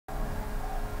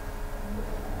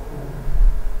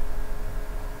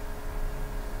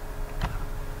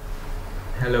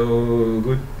Hello,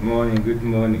 good morning, good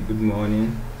morning, good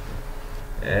morning.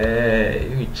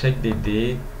 If you check the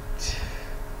date,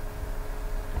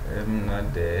 I'm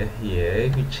not there here.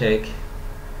 If you check,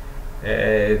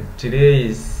 today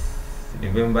is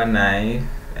November 9th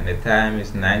and the time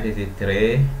is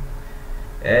 9:33,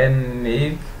 and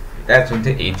if that's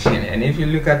 2018, and if you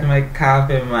look at my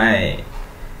cap and my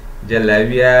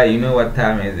jalabia, you know what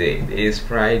time is it? It's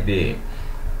Friday.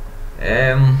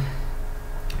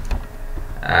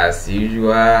 As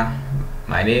usual,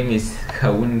 my name is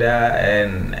Kawunda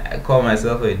and I call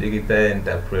myself a digital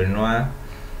entrepreneur,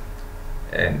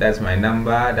 and that's my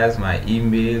number, that's my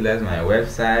email, that's my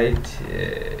website.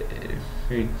 If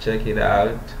you check it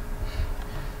out,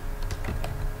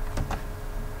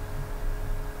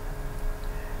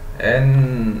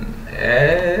 and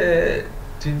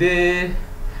today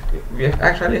we have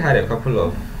actually had a couple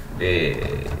of the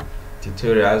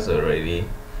tutorials already.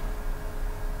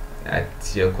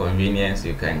 At your convenience,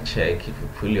 you can check. If you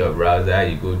pull your browser,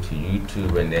 you go to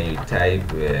YouTube and then you type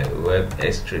web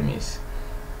extremists.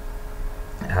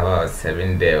 I have about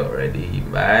 7 there already.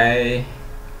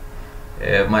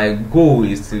 My goal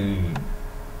is to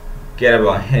get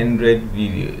about 100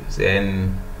 videos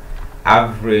and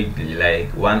average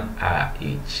like 1 hour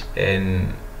each,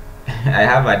 and I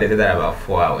have edited at about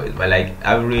 4 hours, but like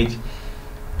average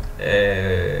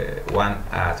 1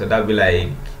 hour, so that'll be like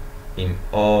in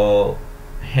all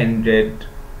 100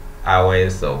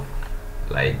 hours of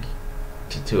like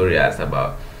tutorials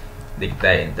about digital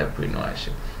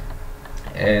entrepreneurship.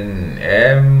 And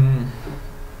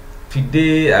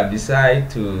today I've decided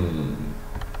to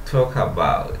talk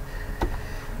about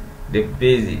the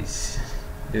basics.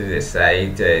 This is a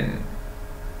site and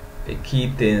the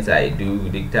key things I do: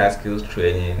 digital skills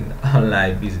training,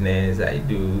 online business I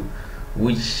do,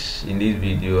 which in this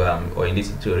video or in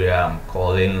this tutorial I'm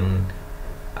calling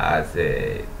as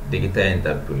a digital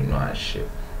entrepreneurship.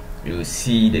 You will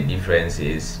see the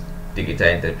differences. Digital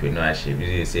entrepreneurship is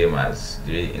the same as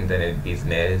the internet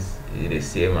business, it is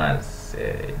the same as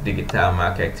digital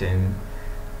marketing,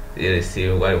 it is the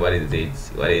same. What is it?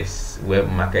 What is web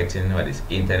marketing? What is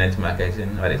internet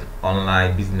marketing? What is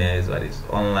online business? What is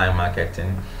online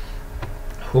marketing?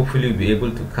 Hopefully you'll be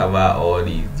able to cover all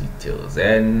these details.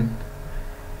 And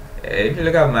if you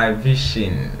look at my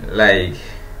vision, like,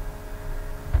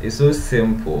 it's so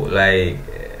simple. Like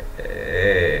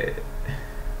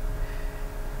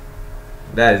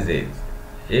that's it.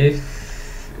 If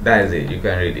that's it, you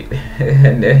can read it.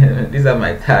 And then these are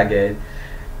my target: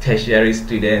 tertiary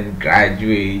student,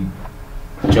 graduate,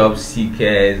 job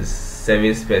seekers,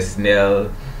 service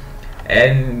personnel,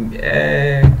 and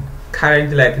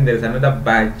currently I think there's another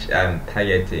batch I'm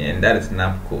targeting, and that is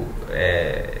NAPCO.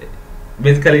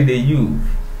 Basically the youth,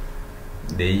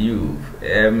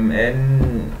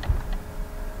 and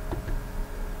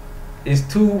it's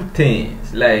two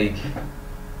things. Like,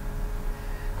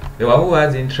 the one who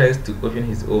has interest to open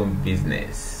his own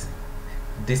business,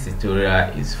 this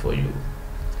tutorial is for you.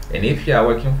 And if you are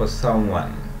working for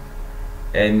someone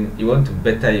and you want to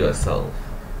better yourself,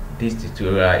 this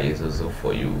tutorial is also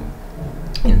for you.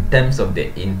 In terms of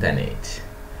the internet,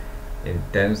 and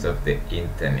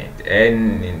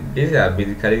these are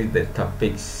basically the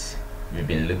topics we've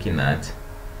been looking at: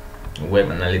 web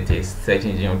analytics, search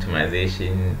engine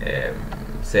optimization,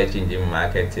 search engine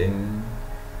marketing,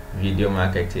 video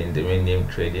marketing, domain name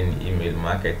trading, email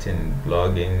marketing,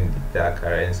 blogging, digital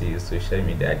currency, social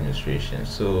media administration.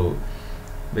 So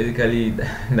basically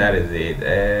that is it.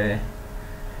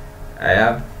 I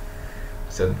have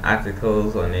some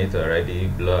articles on it already,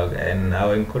 blog, and I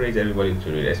will encourage everybody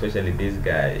to read, especially this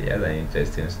guy. He has an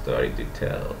interesting story to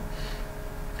tell.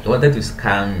 He wanted to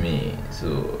scam me,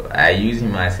 so I use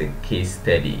him as a case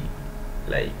study,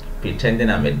 like pretending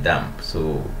I'm a dump.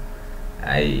 So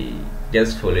I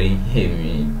just following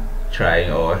him,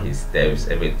 trying all his steps,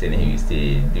 everything he will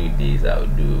say, do this, I'll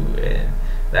do. And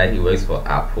that he works for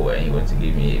Apple and he wants to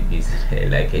give me a business,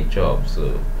 like a job.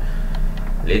 So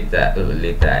later,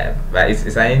 but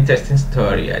it's an interesting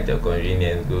story. At your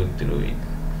convenience, go through it.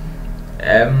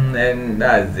 And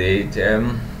that's it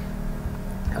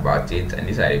about it. And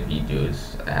these are the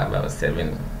videos. I have about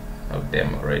 7 of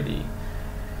them already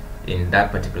in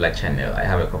that particular channel. I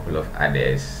have a couple of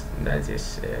others that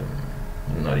is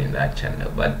not in that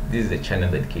channel, but this is a channel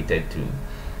dedicated to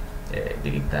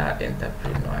digital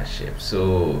entrepreneurship.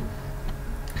 So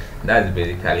that's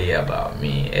basically about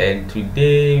me, and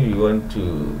today we want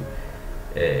to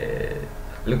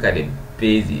look at the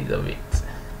basis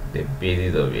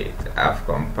of it. I've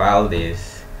compiled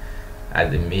this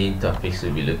as the main topics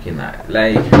we'll be looking at.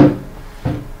 Like,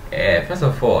 First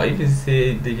of all, if you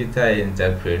say digital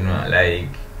entrepreneur, like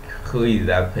who is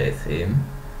that person?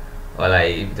 Or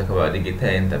like if you talk about digital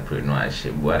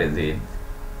entrepreneurship, what is it?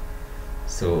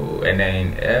 So and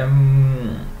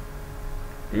then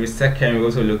we second we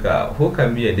also look at who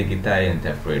can be a digital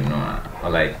entrepreneur, or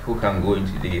like who can go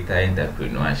into digital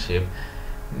entrepreneurship.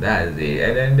 That's it.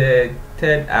 And then the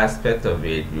third aspect of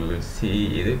it, you will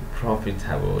see, is it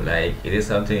profitable? Like it is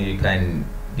something you can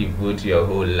devote your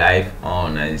whole life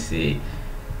on and say,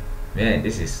 man,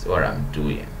 this is what I'm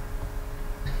doing.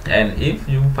 And if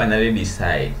you finally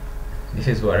decide this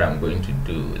is what I'm going to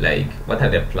do, like what are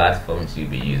the platforms you'll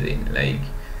be using? Like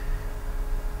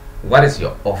what is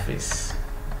your office?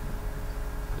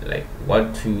 Like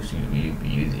what tools will you be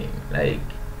using? Like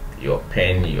your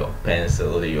pen, your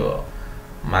pencil, your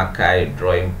marker, your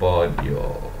drawing board,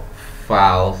 your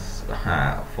files.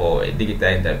 For a digital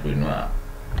entrepreneur,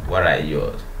 what are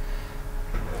yours?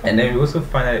 And then we also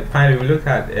finally we look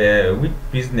at which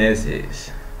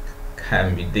businesses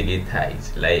can be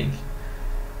digitized. Like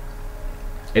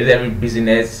is every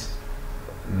business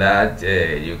that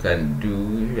you can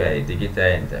do if you are a digital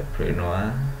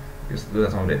entrepreneur? Those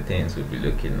are some of the things we'll be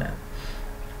looking at.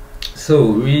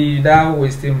 So without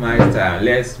wasting my time,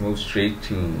 let's move straight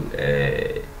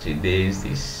to today's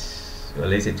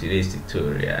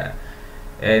tutorial.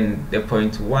 And the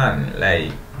point one,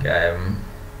 like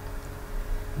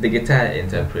digital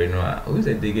entrepreneur. Who is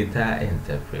a digital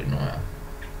entrepreneur?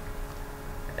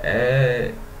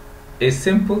 It's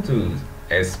simple to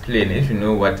explain if you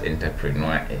know what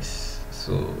entrepreneur is.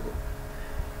 So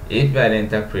if you're an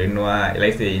entrepreneur,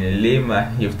 like say in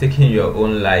layman, you've taken your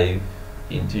own life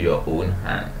into your own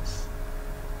hands.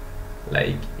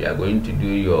 Like you are going to do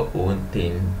your own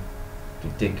thing to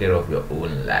take care of your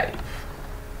own life.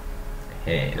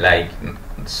 Like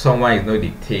someone is not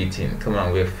dictating, come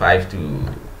on with 5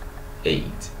 to 8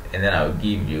 and then I'll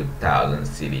give you 1,000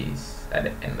 cities at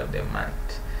the end of the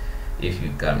month. If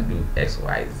you can do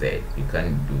XYZ, you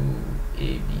can do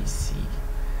ABC.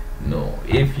 No,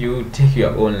 if you take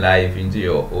your own life into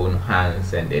your own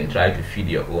hands and then try to feed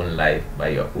your own life by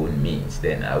your own means,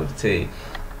 then I would say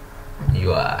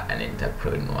you are an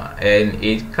entrepreneur. And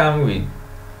it comes with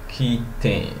key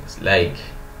things like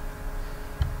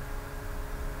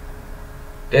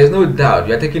there's no doubt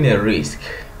you are taking a risk.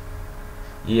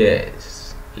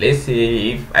 Yes, let's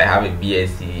say if I have a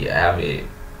BSc, I have a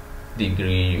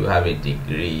degree, you have a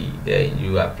degree, then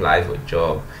you apply for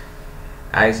job.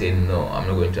 I say no, I'm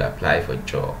not going to apply for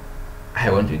job. I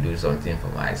want to do something for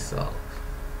myself.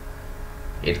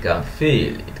 It can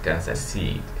fail, it can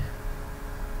succeed.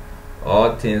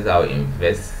 All things I'll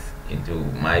invest into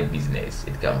my business,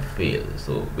 it can fail.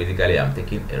 So basically I'm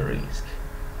taking a risk.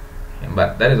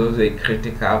 But that is also a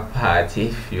critical part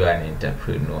if you are an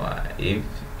entrepreneur. If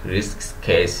risk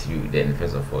scares you, then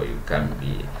first of all you can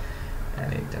be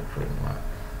an entrepreneur.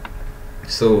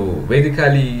 So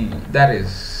basically that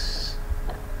is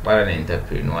what an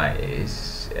entrepreneur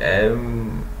is.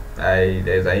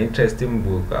 There's an interesting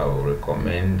book I will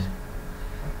recommend,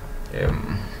 the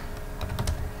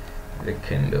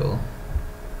Kindle.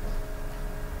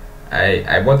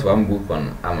 I bought one book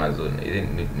on Amazon. It's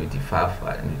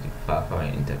Nutifafa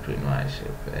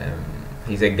Entrepreneurship.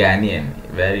 He's a Ghanaian,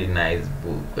 very nice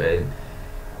book.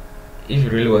 If you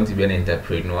really want to be an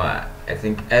entrepreneur, I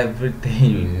think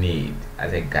everything you need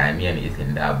as a Ghanaian is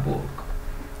in that book.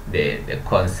 The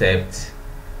concept,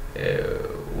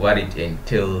 what it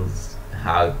entails,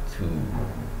 how to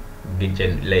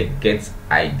get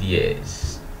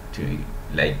ideas to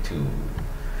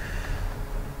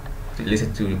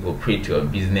listen to operate your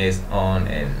business on,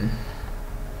 and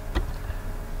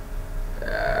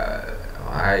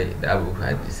why that book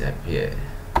had disappeared.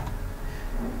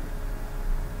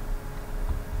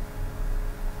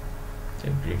 A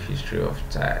Brief History of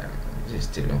Time. This is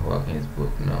Stephen Hawking's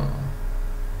book now.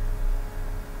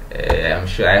 I'm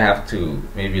sure I have to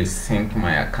maybe sync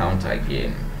my account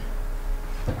again.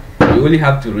 You only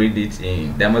have to read it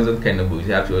in the Amazon Kindle books.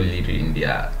 You have to only read it in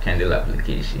their Kindle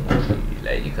application.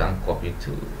 Like you can't copy it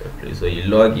to a place. So you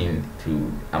log in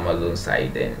to Amazon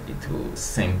site, then it will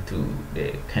sync to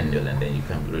the Kindle, and then you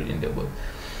can be reading the book.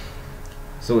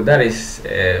 So that is.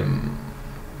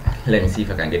 Let me see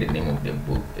if I can get the name of the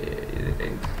book.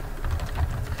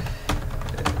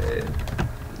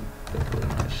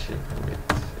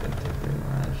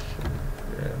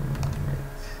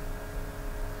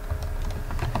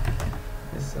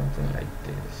 Something like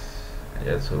this. I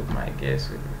just hope my guess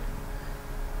will.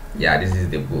 Yeah, this is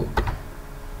the book.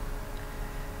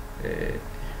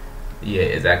 Yeah,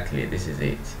 exactly. This is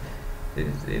it.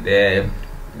 The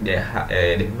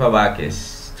paperback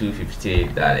is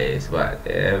 $258, but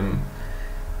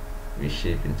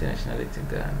reshape internationality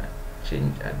Ghana,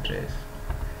 change address.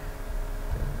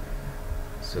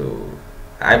 So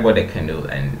I bought a Kindle,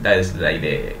 and that is like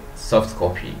the soft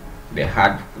copy. The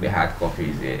hard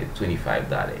copy is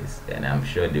 $25, and I'm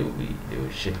sure they will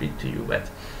ship it to you. But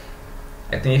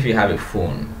I think if you have a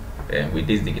phone with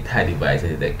these digital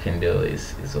devices, the Kindle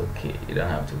is okay. You don't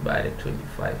have to buy the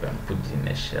 25 and put it in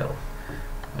a shelf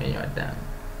when you are done.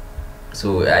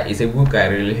 So it's a book I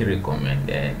really recommend,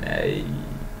 and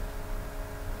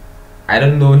I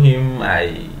don't know him.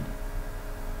 I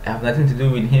have nothing to do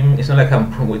with him. It's not like I'm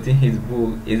promoting his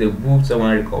book. It's a book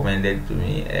someone recommended to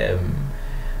me.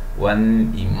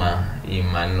 One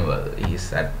Emmanuel,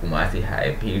 he's at Kumasi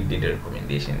Hype. He did a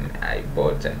recommendation. I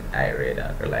bought and I read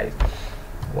and realized,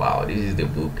 wow, this is the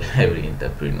book every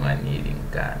entrepreneur needs in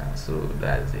Ghana. So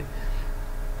that's it.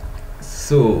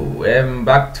 So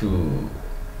back to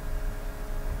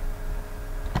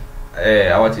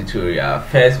our tutorial.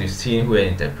 First, we've seen who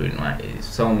an entrepreneur is: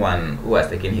 someone who has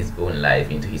taken his own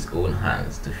life into his own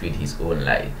hands to feed his own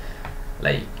life.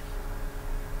 Like,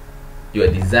 you are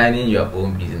designing your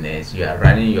own business, you are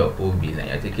running your own business,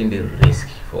 you are taking the risk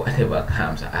for whatever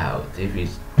comes out. If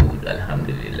it's good,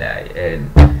 alhamdulillah, and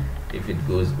if it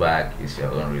goes back, it's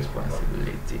your own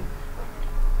responsibility.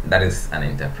 That is an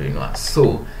entrepreneur.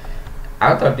 So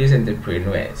out of these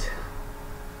entrepreneurs,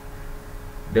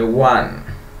 the one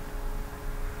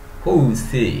who will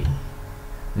say,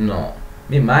 no,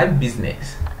 my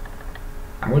business,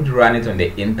 I'm going to run it on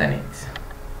the internet.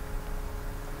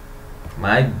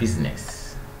 My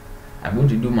business, I'm going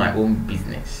to do my own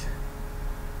business,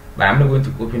 but I'm not going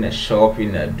to open a shop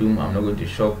in a Doom. I'm not going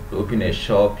to open a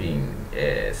shop in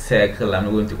Circle. I'm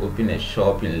not going to open a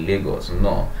shop in Lagos.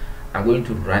 No, I'm going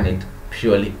to run it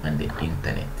purely on the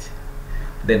internet.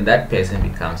 Then that person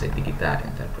becomes a digital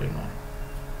entrepreneur.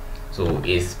 So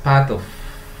it's part of,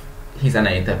 he's an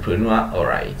entrepreneur, all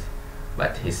right,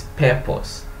 but his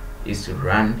purpose is to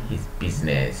run his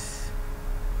business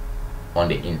on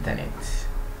the internet.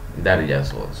 That is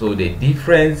just all. So the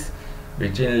difference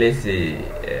between, let's say,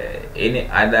 any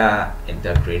other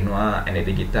entrepreneur and a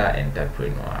digital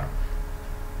entrepreneur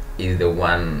is the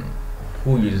one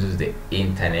who uses the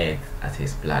internet as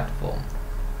his platform,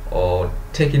 or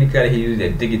technically he uses the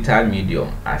digital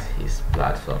medium as his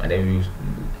platform. And then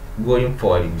going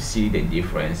forward, you see the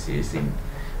differences in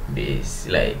this,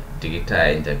 like digital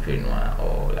entrepreneur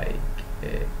or like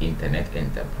internet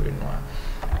entrepreneur.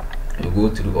 You go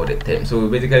through all the terms. So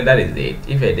basically that is it.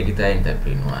 If you're a digital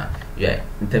entrepreneur, you're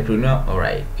entrepreneur, all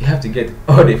right, you have to get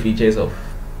all the features of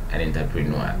an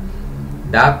entrepreneur.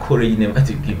 That courage never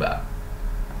to give up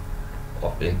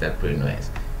of entrepreneurs,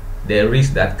 the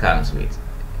risk that comes with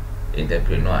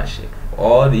entrepreneurship,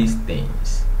 all these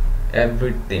things,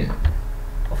 everything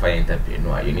of an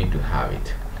entrepreneur, you need to have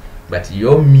it. But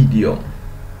your medium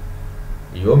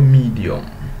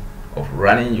of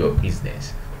running your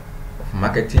business,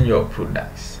 marketing your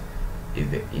products, is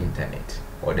the internet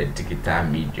or the digital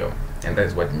medium, and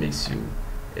that's what makes you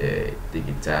a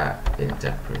digital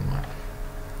entrepreneur.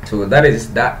 So that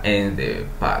ends the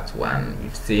part one.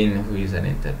 We've seen who is an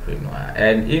entrepreneur,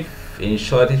 and if in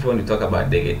short, if you want to talk about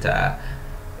digital,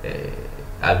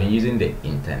 I've been using the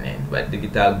internet, but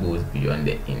digital goes beyond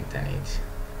the internet.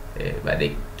 But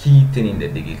the key thing in the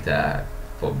digital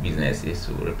for business is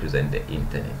to represent the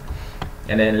internet.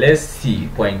 And then let's see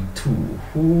point 2: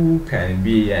 who can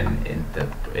be a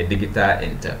digital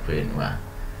entrepreneur?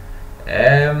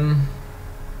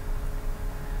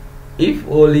 If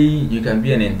only you can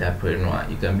be an entrepreneur,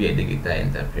 you can be a digital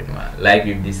entrepreneur. Like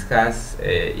we've discussed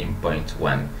in point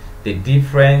 1, the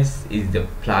difference is the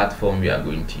platform you are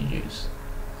going to use.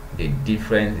 The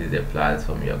difference is the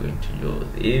platform you are going to use.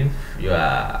 If you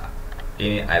are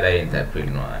any other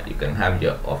entrepreneur, you can have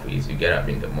your office, you get up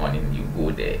in the morning, you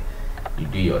go there, you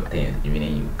do your things,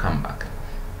 evening you come back.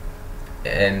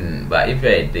 But if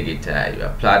you're a digital, your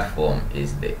platform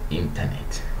is the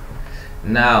internet.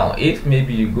 Now, if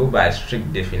maybe you go by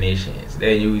strict definitions,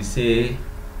 then you will say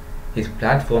his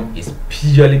platform is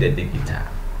purely the digital.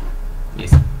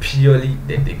 It's purely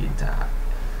the digital.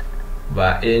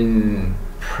 But in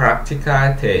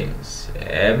practical terms,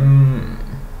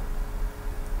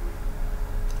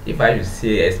 if I should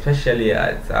say, especially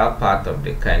at our part of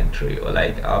the country or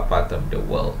like our part of the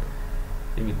world,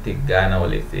 if you take Ghana or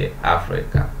let's say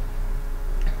Africa,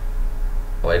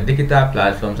 our digital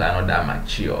platforms are not that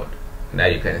matured. Now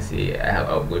you can say,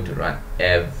 I'm going to run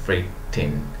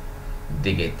everything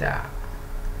digital.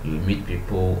 You meet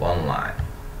people online,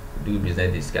 do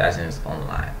business discussions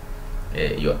online,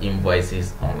 your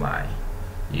invoices online,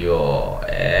 your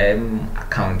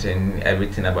accounting,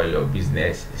 everything about your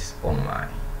business is online.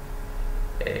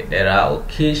 There are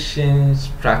occasions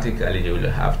practically you will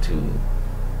have to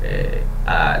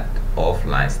add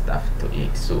offline stuff to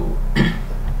it. So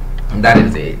that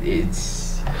is it.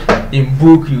 It's in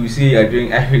book you see you're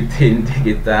doing everything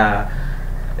digital,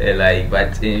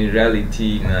 but in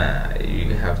reality,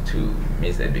 you have to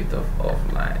miss a bit of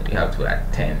offline. You have to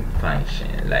attend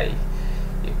functions like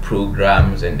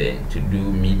programs, and then to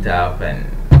do meetup, and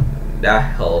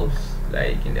that helps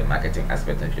like in the marketing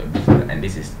aspect of your business, and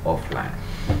this is offline.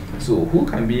 So who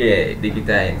can be a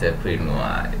digital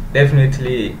entrepreneur?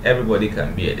 Definitely everybody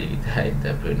can be a digital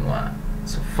entrepreneur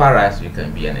so far as you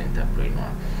can be an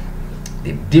entrepreneur.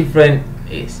 The difference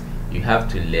is you have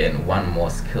to learn one more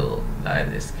skill,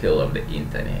 like the skill of the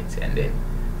internet, and then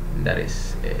that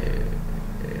is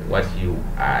what you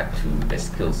add to the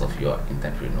skills of your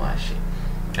entrepreneurship.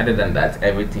 Other than that,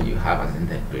 everything you have as an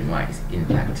entrepreneur is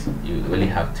intact. You really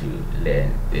have to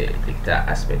learn the digital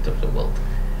aspect of the world.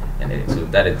 And then, so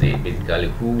that is it. Basically,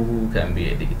 who can be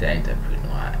a digital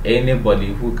entrepreneur?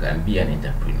 Anybody who can be an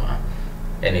entrepreneur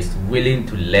and is willing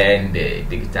to learn the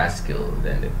digital skills,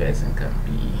 then the person can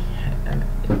be a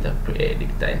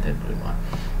digital entrepreneur.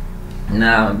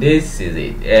 Now, this is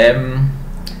it.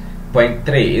 Point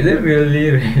 3, is it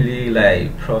really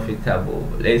like profitable?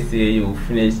 Let's say you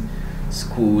finish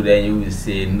school, then you will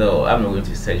say, no, I'm not going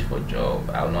to search for a job,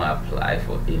 I will not apply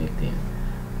for anything,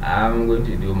 I'm going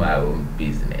to do my own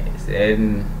business,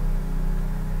 and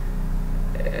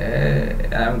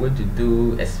I'm going to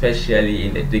do, especially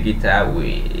in the digital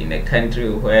way, in a country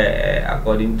where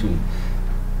according to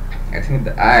I think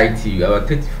the IT, about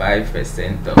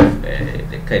 35% of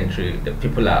the country, the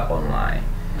people are online.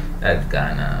 That's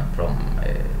Ghana. From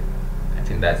I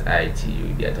think that's IT,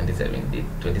 their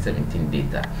 2017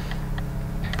 data.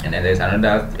 And then there's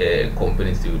another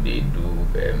company too, they do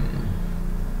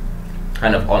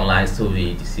kind of online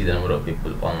survey to see the number of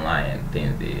people online and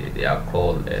things. They are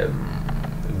called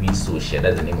We Social,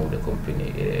 that's the name of the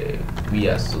company. We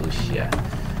Are Social.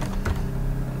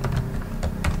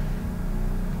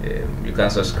 You can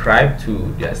subscribe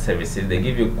to their services. They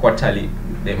give you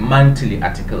the monthly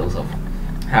articles of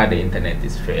how the internet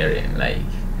is faring. Like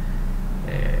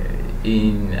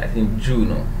in I think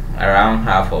June, around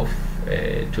half of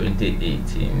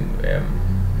 2018,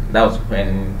 that was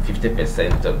when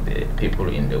 50% of the people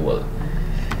in the world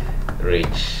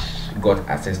got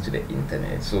access to the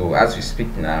internet. So as we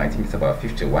speak now, I think it's about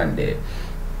 51 there.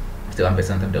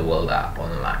 51% of the world are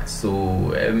online.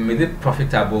 So is it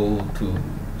profitable to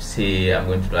say I'm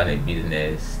going to run a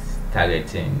business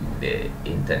targeting the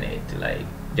internet, like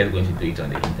just going to do it on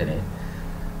the internet,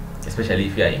 especially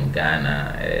if you are in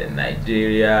Ghana,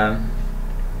 Nigeria?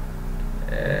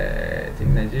 I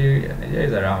think Nigeria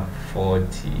is around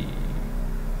 40.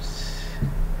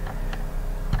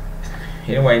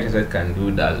 Anyone interested can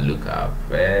do that look up.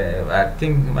 I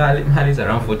think Mali is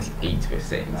around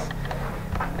 48%.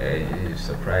 It's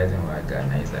surprising why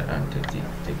Ghana is around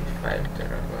 35.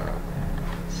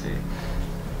 See.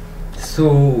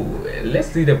 So let's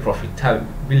see the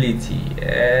profitability.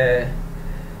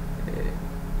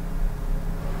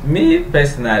 Me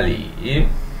personally, if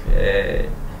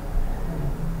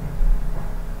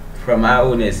from my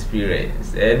own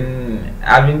experience, and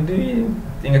I've been doing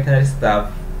internet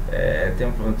stuff I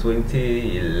think from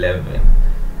 2011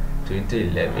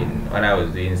 when I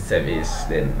was doing service.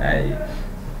 Then I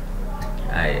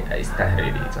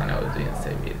started it when I was doing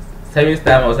service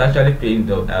time. I was actually paying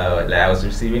like I was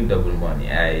receiving double money.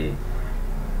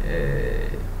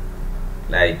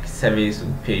 Like service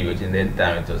would pay you within the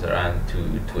time, it was around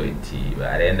 220, but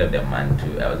at the end of the month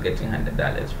I was getting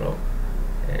 $100 from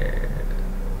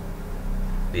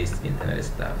this internet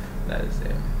stuff. That's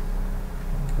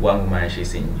one woman,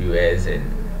 she's in US,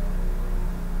 and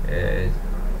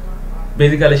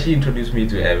basically she introduced me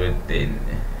to everything.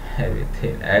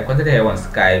 I contacted her on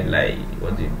Skype, like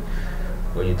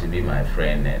want you to be my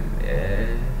friend, and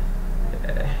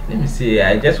let me see,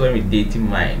 I just went with dating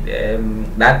mind,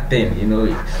 that thing, you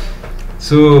know.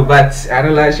 So but I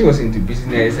don't like, she was into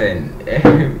business, and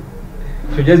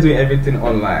she was just doing everything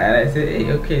online, and I said,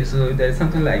 hey, okay, so there's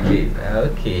something like this.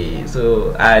 Okay,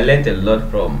 so I learned a lot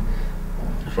from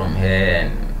her,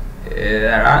 and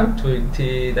around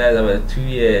 20, that's about 2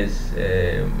 years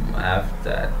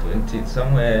after, 20,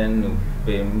 somewhere in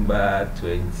November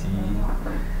 20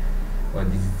 or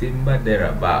December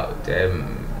thereabout,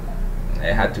 I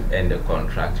had to end the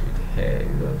contract with her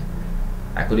because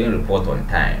I couldn't report on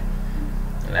time.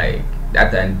 Like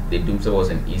that time the doomsday was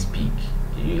an East Peak.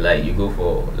 You go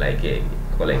for like a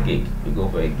gig, you go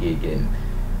for a gig, and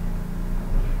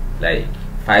like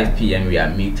 5 p.m. we are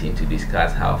meeting to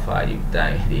discuss how far you've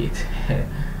done it.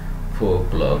 4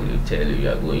 o'clock you tell you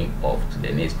are going off to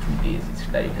the next 2 days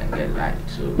so that you can get light.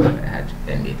 So I had to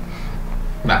end it.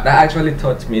 But that actually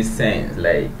taught me sense,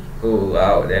 like, oh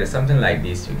wow, there is something like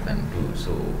this you can do.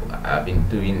 So I've been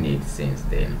doing it since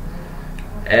then.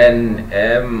 And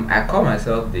I call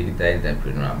myself digital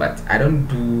entrepreneur, but I don't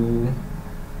do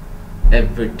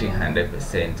everything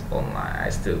 100% online. I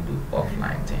still do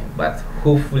offline thing, but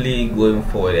hopefully going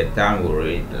forward the time will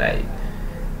reach like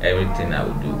everything I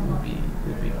will do will be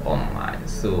online.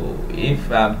 So if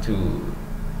I'm to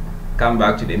come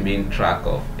back to the main track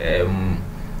of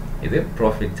is it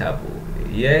profitable?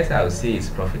 Yes, I would say it's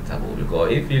profitable,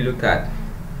 because if you look at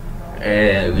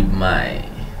with my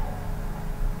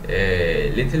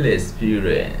little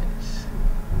experience,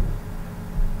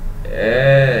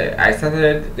 I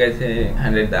started getting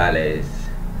 $100,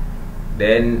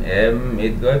 then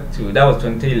it got to, that was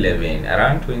 2011.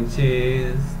 Around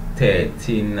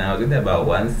 2013 I was getting about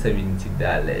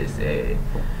 $170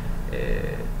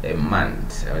 a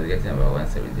month. I was getting about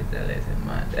 $170 a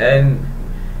month, and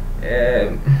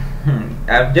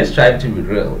I'm just trying to be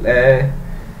real.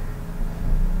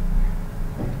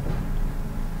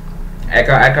 I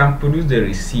can produce the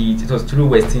receipt. It was through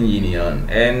Western Union,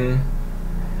 and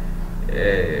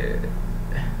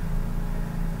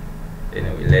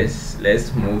anyway,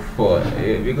 let's move forward,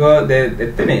 because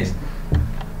the thing is,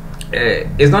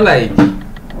 it's not like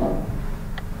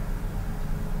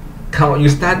you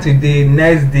start today,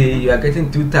 next day you are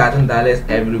getting $2,000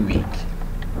 every week.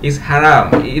 It's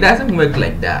haram. It doesn't work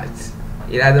like that.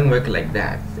 It doesn't work like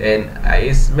that, and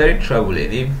it's very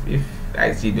troubling if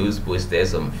I see those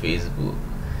posters on Facebook.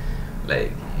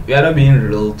 Like, we are not being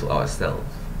real to ourselves.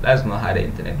 That's not how the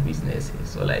internet business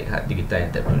is, or like how digital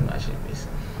entrepreneurship is,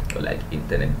 or like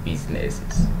internet business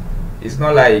is. It's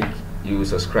not like you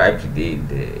subscribe today,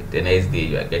 the next day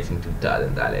you are getting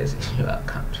 $2,000 in your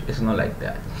account. It's not like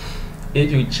that.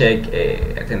 If you check,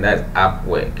 I think that's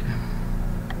Upwork.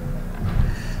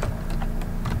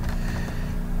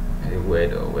 The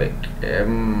word or work. I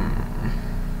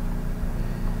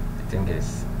think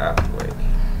it's Upwork.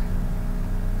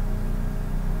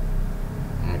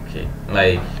 Okay,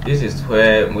 like this is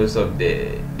where most of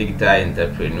the digital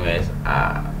entrepreneurs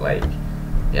are. Like,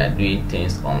 they are doing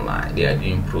things online, they are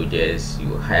doing projects.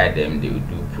 You hire them, they will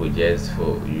do projects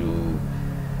for you.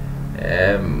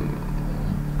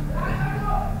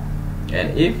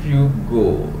 And if you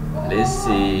go, let's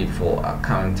say for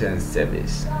accounting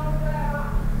service,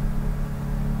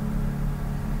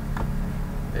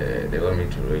 they want me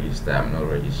to register, I'm not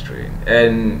registering.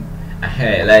 And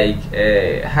like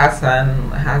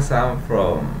Hassan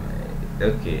from,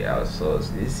 okay, our source,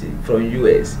 this is from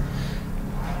US.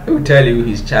 He will tell you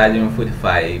he's charging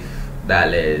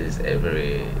 $45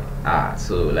 every hour.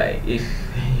 So like, if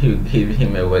you give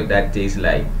him a work that takes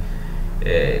like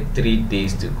 3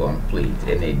 days to complete,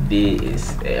 and a day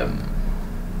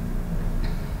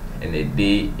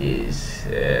is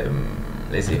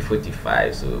let's say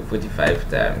 45, so 45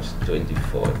 times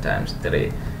 24 times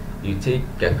 3, you take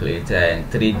calculator,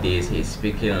 and 3 days he's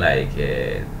speaking like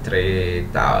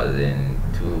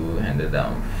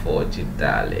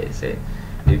 $3,240.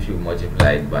 If you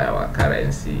multiply it by our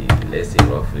currency, let's say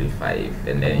roughly 5,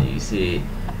 and then you say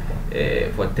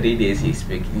for 3 days he's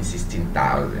speaking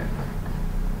 16,000.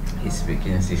 He's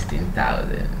speaking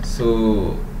 16,000.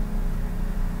 So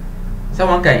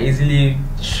someone can easily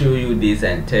show you this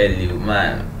and tell you,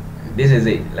 man, this is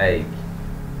it, like,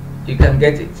 you can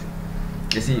get it,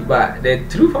 you see. But the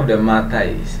truth of the matter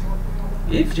is,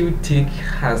 if you take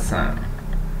Hassan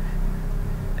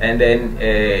and then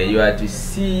you are to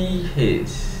see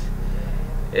his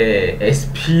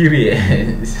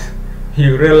experience,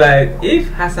 you realize if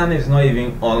Hassan is not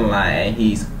even online,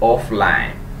 he's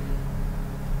offline,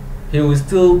 he will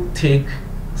still take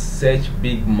such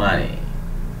big money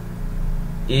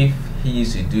if he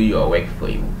used to do your work for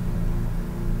you.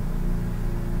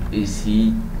 You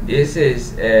see, this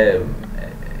is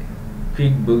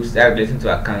QuickBooks. I've listened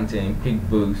to accounting,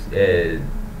 QuickBooks.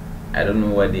 I don't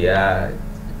know what they are.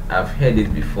 I've heard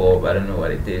it before, but I don't know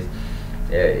what it is.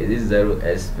 It is Zero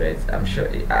Experts. I'm sure,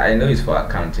 I know it's for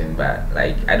accounting, but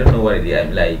like, I don't know what they are.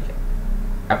 Like,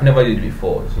 I've never did it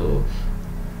before. So,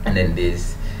 and then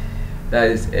this, that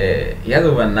is he has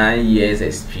over 9 years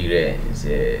experience.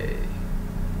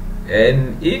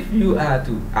 And if you are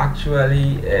to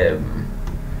actually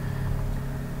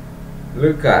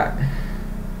look at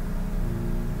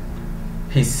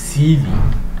his CV,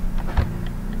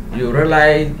 you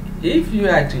realize if you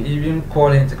are to even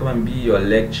call him to come and be your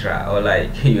lecturer, or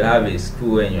like you have a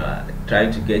school and you are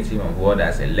trying to get him on board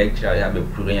as a lecturer, you have a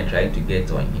program you're trying to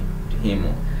get on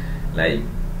him like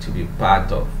to be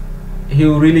part of, he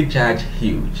will really charge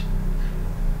huge.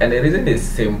 And the reason is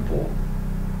simple.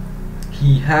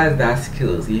 He has that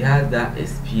skills, he has that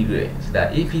experience,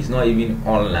 that if he's not even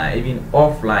online, even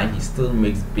offline, he still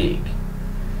makes big.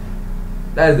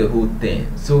 That's the whole thing.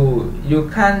 So you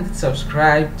can't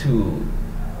subscribe to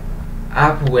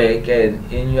Upwork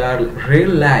and in your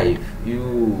real life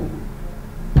you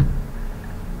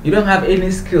don't have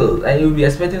any skills, and you'll be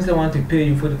expecting someone to pay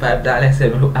you $45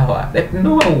 every hour. Like,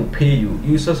 no one will pay you.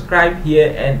 You subscribe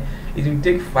here and it will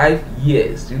take 5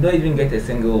 years. You don't even get a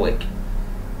single work,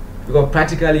 because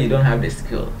practically you don't have the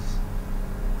skills.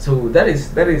 So that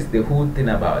is the whole thing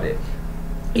about it.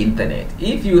 Internet.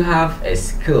 If you have a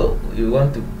skill you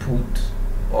want to put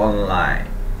online,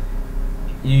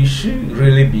 you should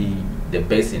really be the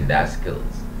best in that skills.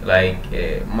 Like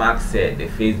Mark said, the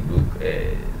Facebook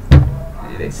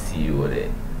the CEO,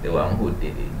 the one who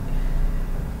did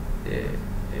it,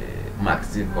 Mark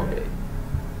Zuckerberg.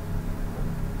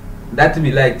 That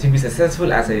to be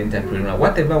successful as an entrepreneur,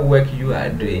 whatever work you are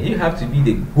doing, you have to be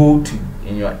the go-to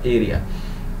in your area.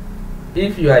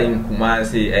 If you are in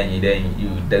Kumasi and then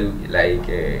you do like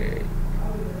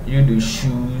you do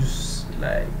shoes,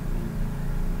 like,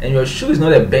 and your shoe is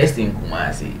not the best in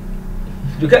Kumasi,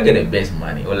 you can't get the best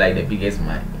money or like the biggest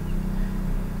money.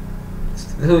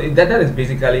 So that is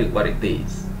basically what it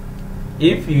is.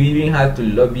 If you even have to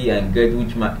lobby and get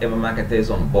whichever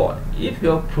marketers on board, if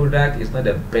your product is not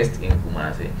the best in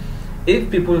Kumasi,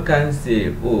 if people can say,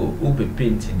 oh, Upe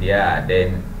paint there,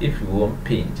 then if you want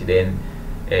paint, then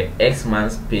X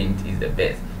man's paint is the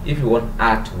best. If you want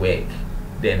artwork,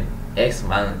 then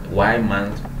Y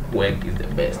man's work is the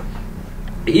best.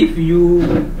 If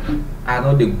you are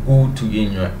not the go-to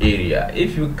in your area,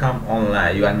 if you come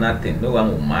online, you are nothing. No one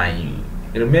will mind you.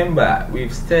 Remember,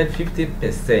 we've said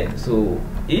 50%. So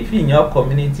if in your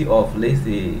community of, let's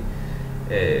say,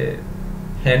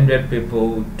 100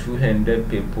 people, 200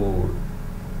 people,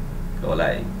 or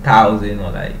like 1,000,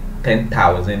 or like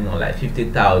 10,000, or like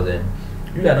 50,000,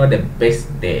 you are not the best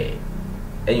there,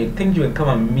 and you think you will come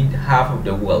and meet half of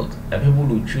the world and people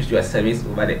will choose your service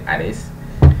over the others,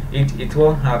 it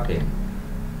won't happen.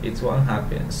 It won't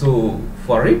happen. So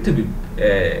for it to be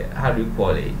how do you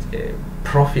call it,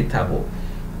 profitable,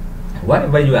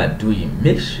 whatever you are doing,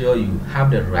 make sure you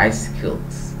have the right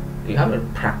skills, you have the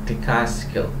practical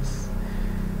skills.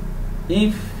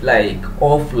 If like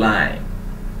offline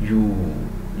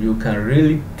you can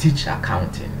really teach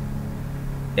accounting,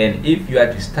 and if you are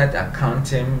to start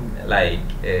accounting like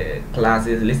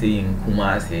classes, let's say in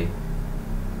Kumasi,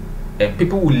 and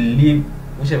people will leave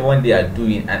whichever one they are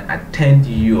doing and attend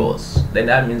yours, then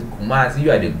that means Kumasi,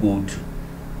 you are the go-to.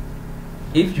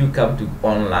 If you come to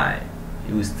online,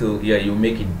 you will still, yeah, you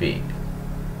make it big.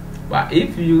 But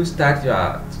if you start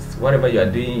your whatever you are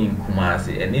doing in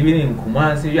Kumasi, and even in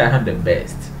Kumasi you are not the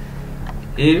best,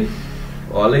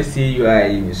 or let's say you are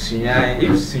in Sunyani,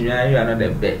 if Sunyani you are not the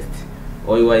best,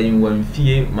 or you are in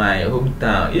Wamfie, my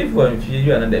hometown, if Wamfie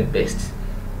you are not the best,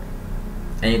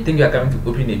 and you think you are coming to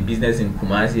open a business in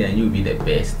Kumasi and you will be the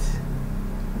best,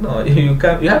 no, you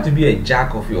have to be a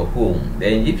jack of your home.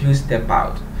 Then if you step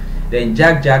out, then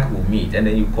Jack will meet, and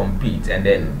then you compete, and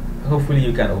then hopefully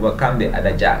you can overcome the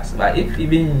other jacks. But if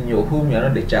even in your home you are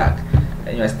not the jack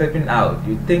and you are stepping out,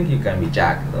 you think you can be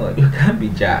jack, no, you can't be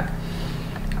jack.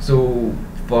 So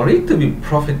for it to be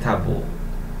profitable,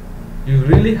 you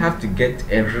really have to get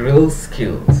a real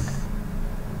skills,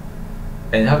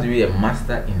 and you have to be a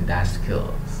master in that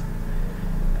skills.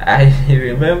 I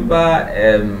remember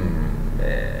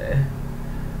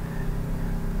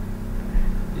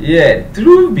yeah,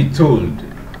 truth be told,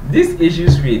 these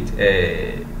issues with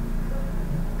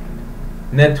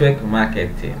network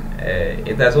marketing,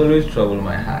 it has always troubled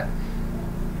my heart.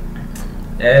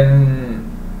 And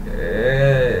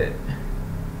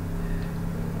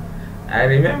I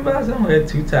remember somewhere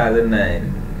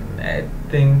 2009, I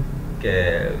think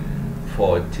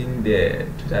 14 there,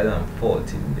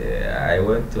 2014 there, I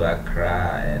went to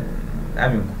Accra, and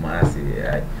I'm in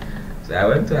Kumasi, right? So I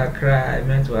went to Accra, I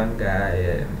met one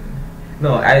guy,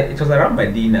 and it was around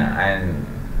Medina, and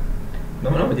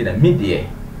not Medina, mid-year,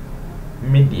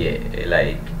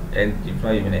 like, and if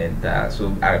not even enter.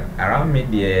 So around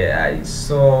mid-year, I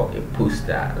saw a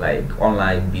poster like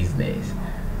online business.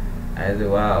 I said,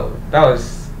 wow,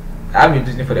 I've been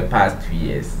doing it for the past 2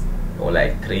 years, or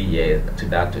like 3 years to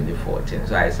that 2014.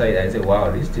 So I saw it, I said,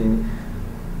 wow, this thing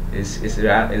it's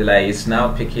like it's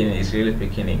now picking, it's really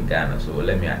picking in Ghana, so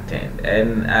let me attend.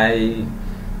 And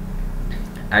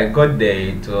I got there,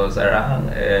 it was around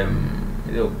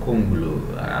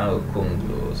Konglo, around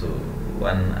Konglo. So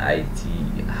one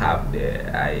IT hub there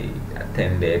I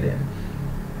attended, and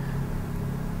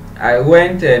I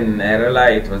went and I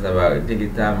realized it was about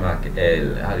digital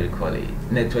market, how do you call it,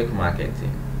 network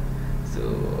marketing.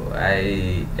 So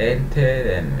I entered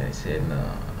and I said no,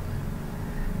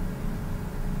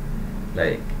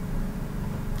 like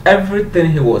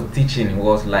everything he was teaching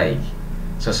was like,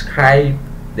 subscribe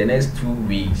the next 2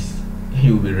 weeks,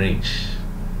 you'll be rich.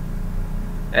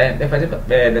 And the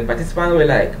participants were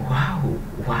like, wow,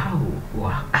 wow,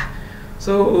 wow.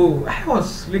 So I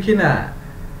was looking at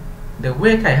the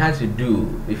work I had to do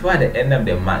before at the end of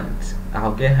the month,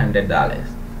 I'll get $100.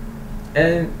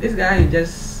 And this guy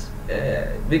just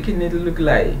making it look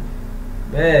like,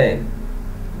 man,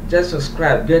 just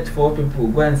subscribe, get 4 people,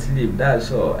 go and sleep.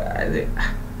 That's all.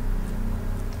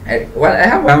 Well, I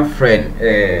have one friend,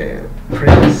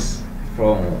 Prince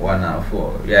from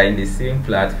 104. We are in the same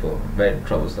platform. Very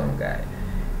troublesome guy.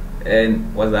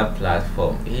 And what's that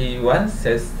platform? He once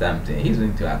said something. He's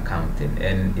into accounting,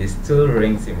 and it still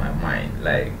rings in my mind,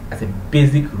 like as a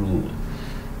basic rule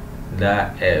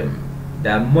that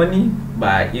that money,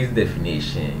 by its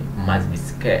definition, must be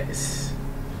scarce.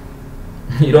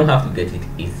 You don't have to get it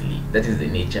easily. That is the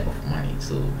nature of money.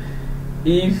 So,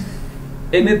 if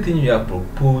anything you are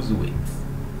proposed with,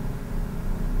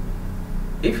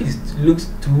 if it looks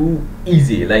too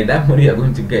easy, like that money you are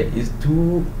going to get is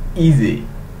too easy,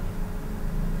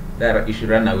 that you should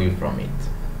run away from it.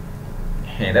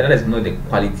 And that is not the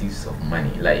qualities of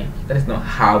money. Like, that is not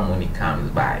how money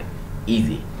comes by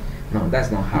easy. No,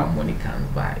 that's not how money comes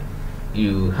by.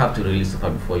 You have to really suffer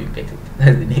before you get it.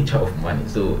 That's the nature of money.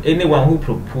 So anyone who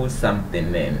proposes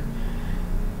something, then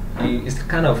it's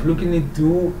kind of looking it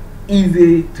too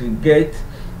easy to get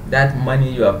that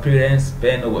money your parents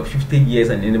spent over 50 years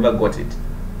and they never got it.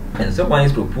 And someone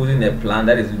is proposing a plan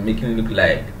that is making it look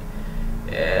like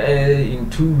in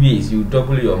 2 weeks you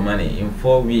double your money, in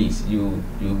 4 weeks you'll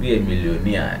be a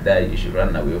millionaire, that you should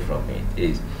run away from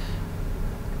it.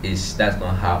 That's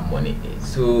not how money is.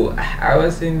 So I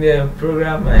was in the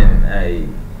program,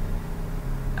 and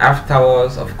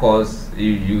afterwards, of course,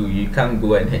 you can't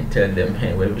go and tell them,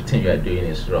 hey, everything you are doing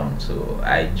is wrong. So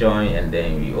I joined, and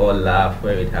then we all laugh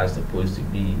where it has supposed to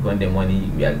be. When the money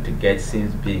we are to get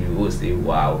seems big, we will say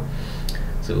wow.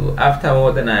 So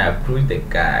afterward, then I approached the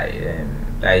guy, and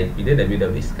like we did a bit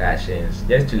of discussions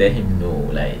just to let him know,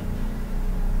 like,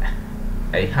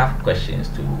 I have questions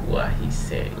to what he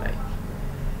said, like.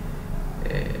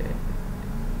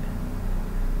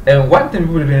 And one thing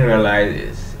people didn't realize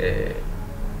is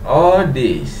all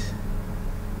this,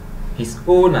 his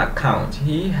own account,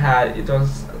 he had, it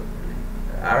was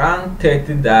around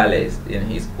 $30 in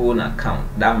his own account,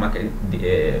 that market,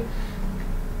 the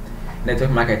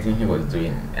network marketing he was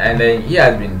doing. And then he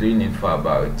has been doing it for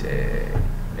about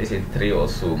let's say 3 or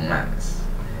so months.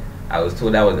 I was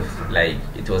told that was like,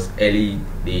 it was early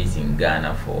days in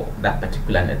Ghana for that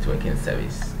particular networking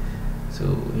service. So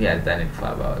he has done it for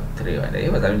about 3, and he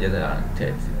was having just around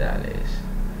 $30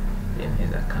 in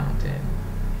his account, and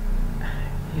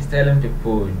he's telling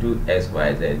people, do X,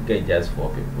 Y, Z, get just 4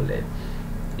 people, and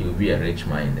you'll be a rich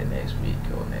man in the next week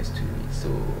or next 2 weeks. So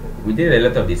we did a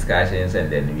lot of discussions, and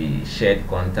then we shared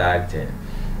contact, and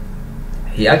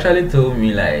he actually told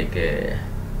me like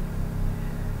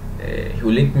he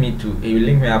will link me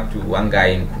up to one guy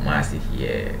in Kumasi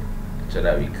here, so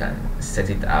that we can set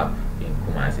it up in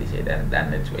Kumasi here, that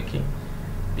networking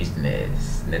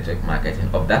business, network marketing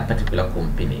of that particular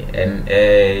company. And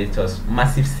it was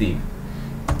Massive Save.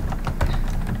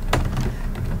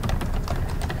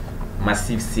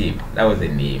 Massive Save, that was the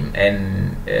name.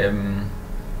 And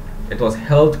it was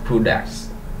health products.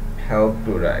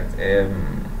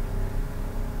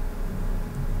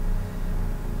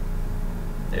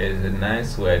 There's a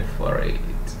nice word for it.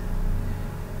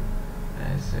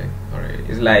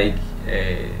 It's like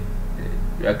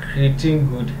you are creating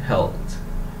good health,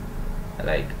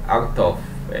 like out of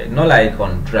not like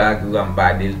on drug and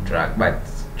body drug, but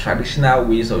traditional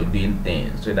ways of doing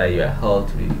things, so that your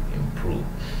health will improve.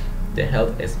 The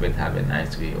health experts have a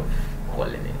nice way of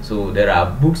calling it. So there are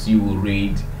books you will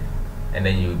read, and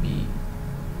then you'll be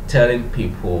telling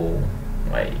people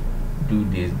like, do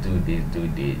this,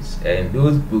 and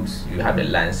those books, you have the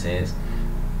license,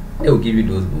 they will give you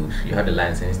those books, you have the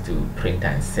license to print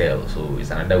and sell. So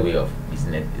it's another way of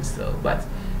business itself. But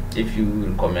if you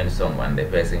recommend someone, the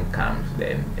person comes,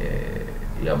 then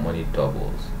your money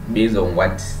doubles based on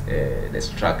what the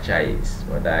structure is,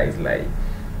 whether it's like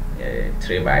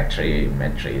 3x3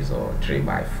 matrix or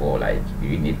 3x4. Like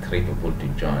you need 3 people to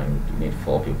join, you need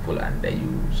 4 people under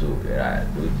you. So there are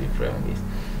those different ways.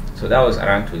 So that was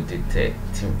around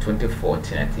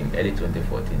 2014, I think, early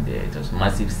 2014. There, it was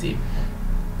massive save.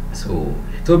 So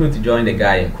he told me to join the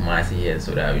guy in Kumasi here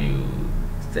so that you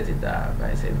set it up.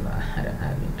 I said, no, I don't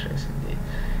have interest in it.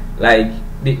 Like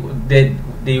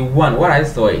they won. What I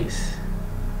saw is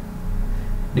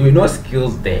there were no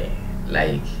skills there.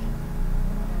 Like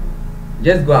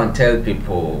just go and tell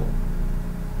people,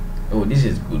 oh, this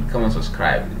is good, come and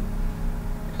subscribe.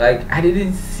 Like I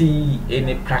didn't see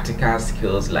any practical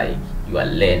skills like you are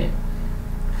learning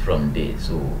from there.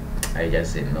 So I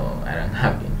just said no, I don't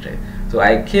have interest. So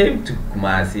I came to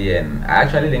Kumasi and I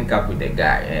actually linked up with the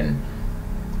guy and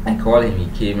I called him. He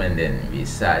came and then we did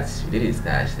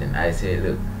discuss, and I said,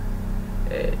 look,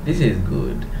 this is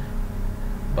good,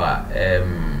 but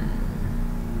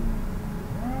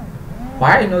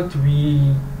why not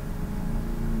we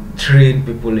train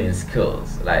people in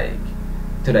skills, like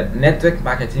so that network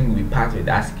marketing will be part of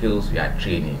that skills we are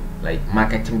training, like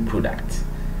marketing products.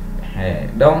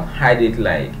 Don't hide it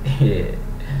like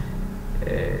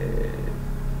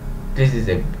this is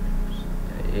a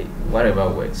whatever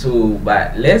word. So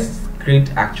but let's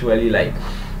create actually like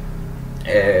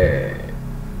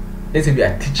let's say we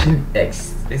are teaching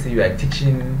X, let's say we are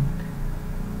teaching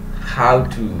how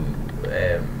to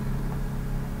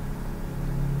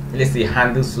let's say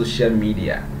handle social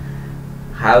media,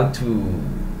 how to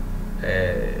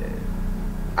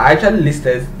I actually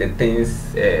listed the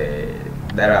things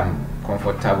that I'm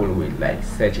comfortable with, like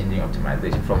search engine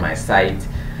optimization from my site.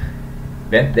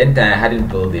 Then I hadn't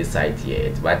built the site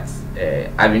yet, but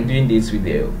I've been doing this with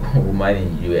the woman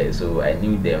in US, so I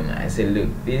knew them. I said, look,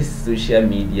 this social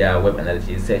media, web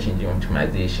analytics, search engine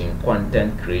optimization,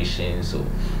 content creation, so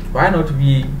why not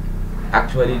we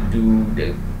actually do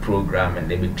the program and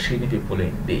then be training people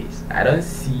in this? I don't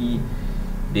see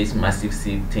this massive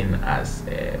thing as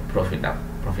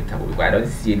profitable because I don't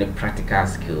see any practical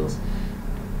skills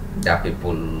that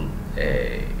people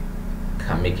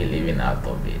can make a living out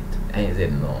of it. And he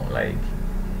said no, like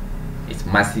it's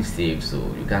massive save, so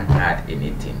you can't add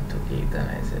anything to it. And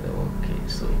I said okay.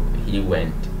 So he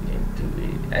went into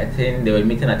it. I think they were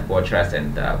meeting at Cultural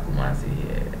Center Kumasi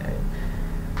here.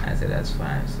 I said that's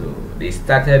fine. So they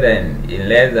started, and in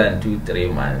less than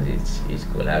 2-3 months it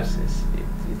collapses.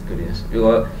 It couldn't,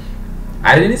 because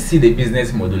I didn't see the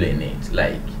business model in it.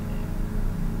 Like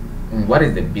what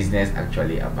is the business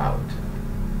actually about?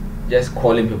 Just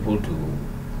calling people to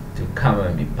come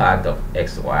and be part of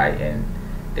XY, and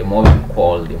the more you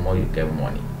call, the more you get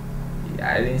money.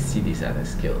 I didn't see this as a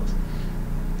skills.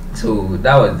 So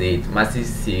that was it, massive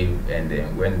save, and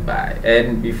then went by.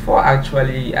 And before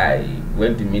actually I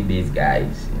went to meet these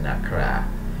guys in Accra,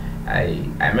 I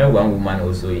met one woman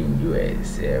also in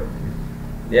US.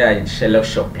 They are in Sherlock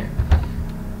Shopping.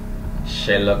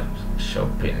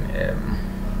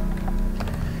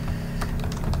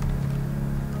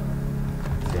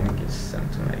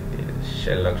 Something like this,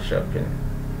 Sherlock Shopping.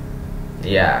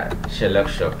 Yeah, Sherlock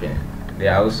Shopping. They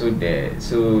are also there.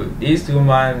 So these two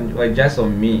men were just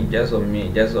on me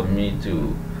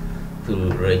to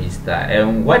register.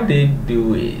 And what they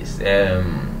do is,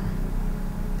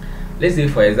 let's say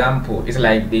for example, it's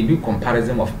like they do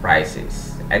comparison of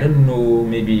prices. I don't know,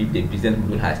 maybe the business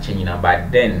model has changed now,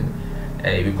 but then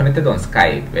we connected on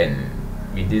Skype and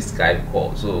we did Skype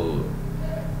call. So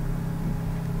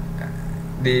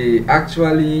they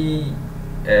actually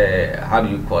how do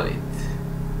you call it,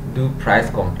 do price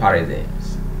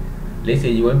comparisons. Let's say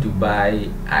you want to buy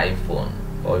iPhone,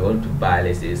 or you want to buy,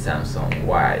 let's say, Samsung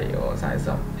Y or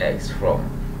Samsung X from,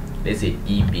 let's say,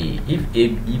 eBay. If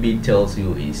eBay tells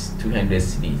you it's 200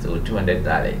 cedis or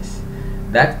 $200,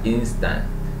 that instant,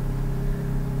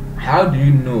 how do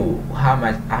you know how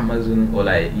much Amazon, or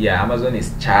like, yeah, Amazon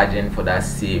is charging for that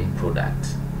same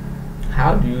product?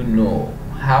 How do you know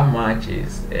how much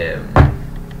is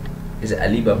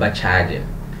Alibaba charging?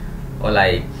 Or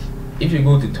like, if you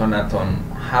go to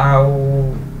Tonaton,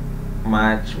 how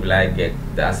much will I get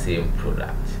that same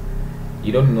product?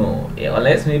 You don't know,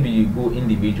 unless maybe you go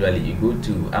individually. You go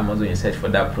to Amazon, you search for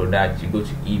that product. You go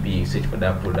to eBay, you search for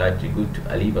that product. You go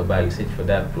to Alibaba, you search for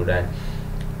that product.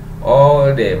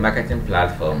 All the marketing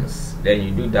platforms, then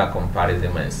you do that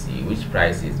comparison and see which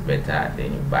price is better,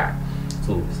 then you buy.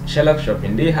 So Sherlock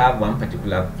Shopping, they have one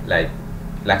particular like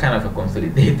kind of a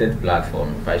consolidated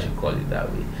platform, if I should call it that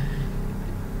way.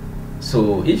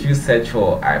 So if you search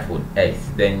for iPhone X,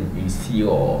 then you see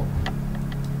your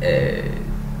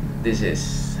this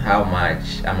is how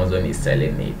much Amazon is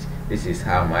selling it, this is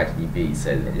how much eBay is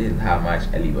selling it, this is how much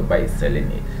Alibaba is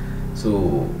selling it.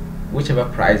 So whichever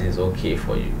price is okay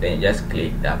for you, then you just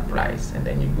click that price and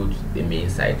then you go to the main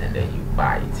site and then you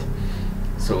buy it.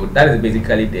 So that is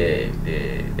basically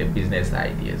the business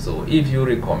idea. So if you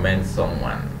recommend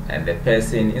someone and the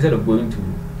person, instead of going to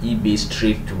eBay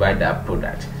straight to buy that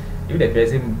product, if the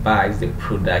person buys the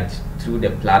product through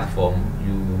the platform,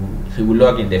 he will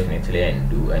log in definitely and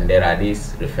there are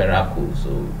these referral codes, so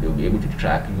they'll be able to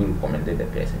track you recommended the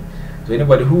person. So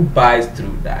anybody who buys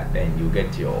through that, then you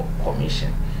get your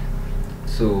commission.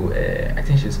 So I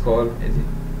think she's called, is it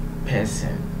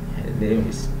Person? Her name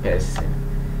is Person.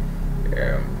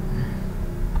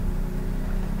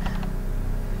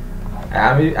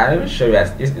 I'm sure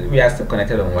we are still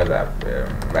connected on WhatsApp,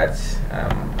 but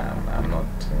I'm not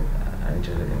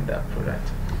interested in that product.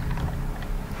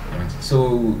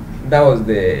 So that was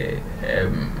the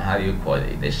how do you call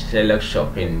it, the Sherlock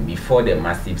shopping before the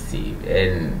massive sale,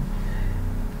 and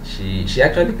she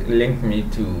actually linked me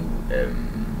to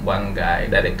one guy,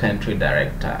 that a country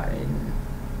director in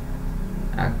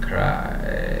Accra.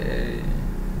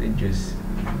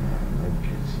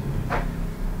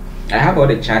 I have all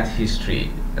the chat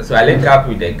history, so I linked up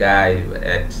with the guy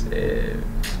at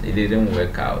it didn't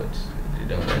work out.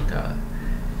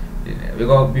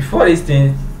 Because before these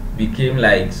things became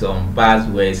like some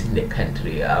buzzwords in the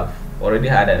country, I've already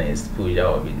had an exposure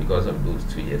of it because of those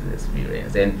 2 years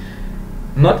experience, and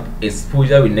not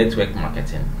exposure with network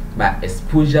marketing, but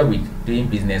exposure with doing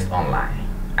business online.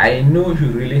 I know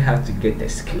you really have to get the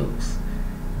skills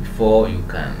before you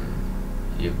can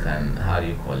how do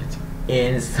you call it,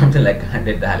 earn something like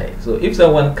 $100. So if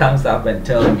someone comes up and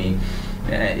tells me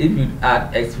if you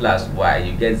add X plus Y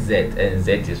you get Z and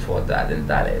Z is $4,000,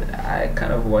 I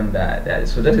kind of wonder that.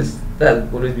 So that's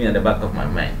always been at the back of my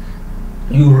mind.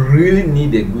 You really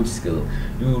need a good skill.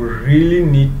 You really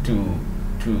need to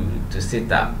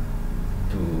set up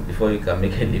before you can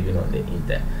make a living on the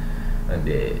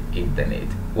internet.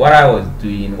 What I was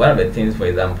doing, one of the things, for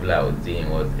example, I was doing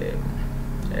was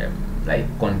like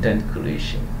content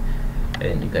creation,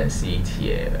 and you can see it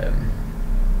here.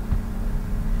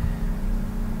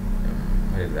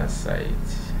 Where is that site?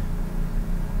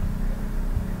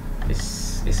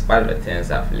 It's part of the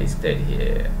things I've listed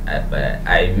here, but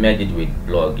I made it with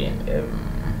blogging.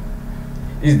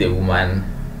 This is the woman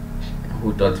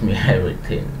who taught me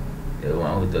everything. The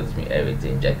one who taught me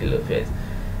everything, Jackie Lopez,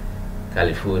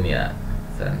 California,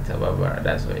 Santa Barbara.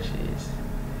 That's where she is.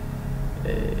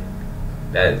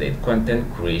 That is it.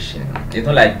 Content creation. It's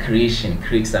not like create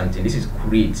something. This is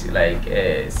create, like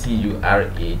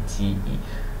CURATE.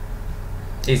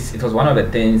 It was one of the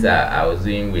things that I was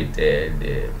doing with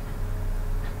the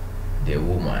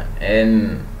woman,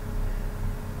 and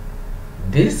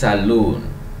this alone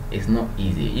is not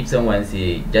easy. If someone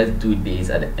say just do this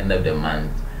at the end of the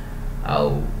month,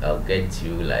 I'll get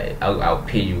you, like I'll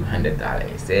pay you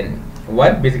 $100. And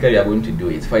what basically you are going to do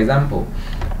is, for example,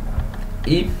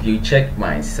 if you check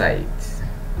my site,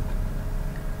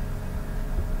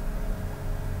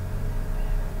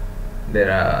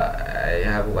 there are, I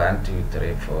have 1 2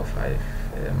 3 4 5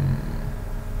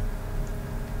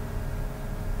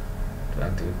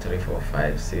 1 2 3 4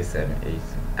 5 6 7 8,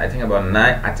 I think about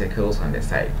 9 articles on the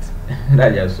site.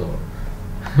 That's just all.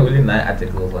 Only 9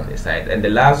 articles on the site, and the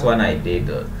last one I did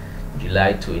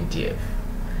July 20th.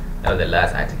 That was the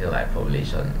last article I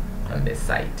published on the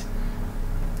site.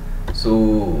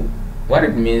 So what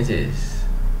it means is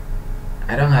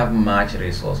I don't have much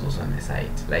resources on the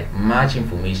site, like much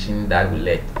information that will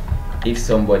let, if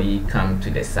somebody come to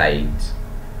the site,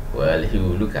 well, he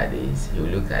will look at this, he will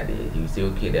look at it, he will say,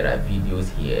 okay, there are videos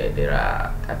here, there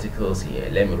are articles here,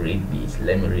 let me read this,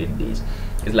 let me read this.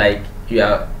 It's like you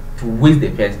are to waste the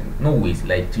person, no waste,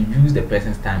 like to use the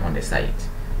person's time on the site.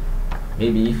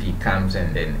 Maybe if he comes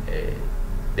and then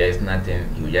there's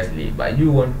nothing, he will just leave, but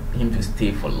you want him to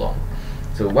stay for long.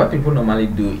 So what people normally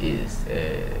do is,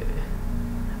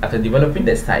 after developing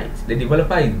the site, the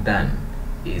developer is done,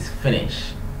 is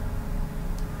finished,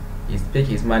 he's paid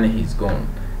his money, he's gone.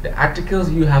 The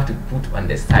articles you have to put on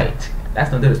the site,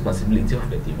 that's not the responsibility of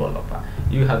the developer.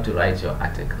 You have to write your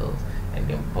articles and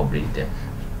then publish them.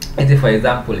 And for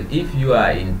example, if you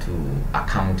are into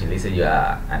accounting, let's say you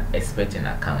are an expert in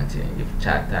accounting, you've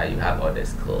chartered, you have all the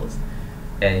skills,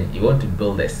 and you want to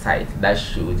build a site that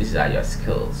shows these are your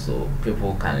skills so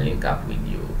people can link up with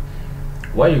you,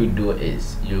 what you do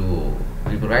is you'll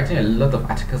be writing a lot of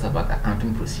articles about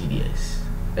accounting procedures,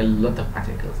 a lot of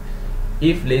articles.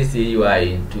 If let's say you are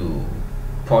into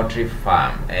poultry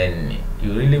farm and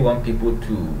you really want people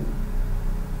to,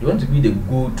 you want to be the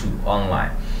go-to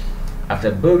online.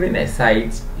 After building a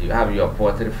site, you have your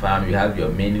poultry farm, you have your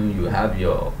menu, you have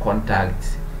your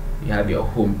contact, you have your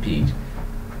home page.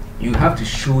 you have to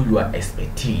show your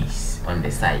expertise on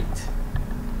the site.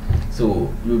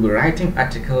 So you'll be writing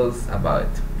articles about,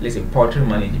 let's say, poultry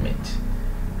management,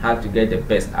 how to get the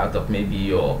best out of maybe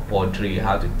your poultry,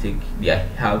 how to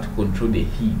how to control the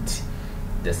heat,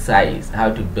 the size,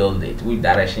 how to build it, which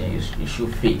direction you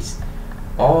should face.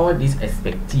 All these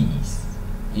expertise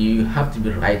you have to be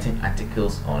writing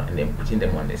articles on and then putting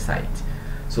them on the site.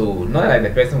 So not like the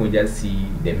person will just see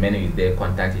the menu is there,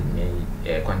 contact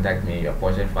me, your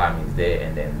poultry farm is there,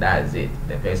 and then that's it.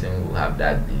 The person will have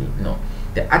that belief. No,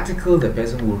 the article the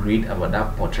person will read about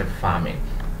that poultry farming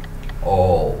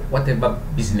or whatever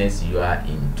business you are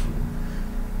into,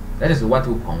 that is what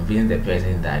will convince the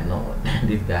person that no,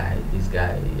 this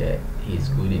guy, yeah, he's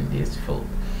good in this field.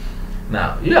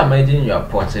 Now you are managing your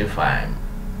poultry farm.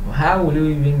 How will you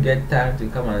even get time to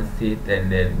come and sit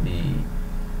and then be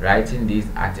writing these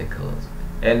articles?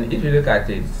 And if you look at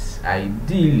it,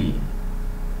 ideally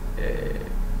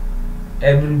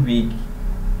every week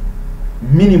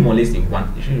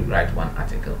minimally you should write one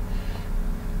article.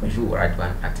 You should write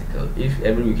one article. If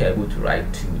every week you're able to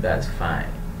write 2, that's fine.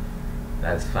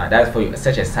 That's fine. That's for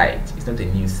such a site. It's not a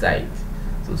new site.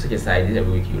 So such a site,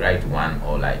 every week you write 1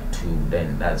 or like 2,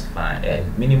 then that's fine.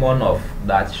 And minimum of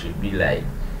that should be like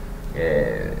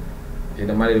you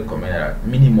normally recommend a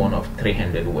minimum of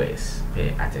 300 words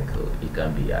per article. It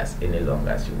can be as any long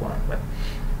as you want, but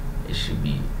it should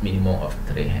be minimum of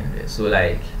 300. So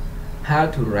like how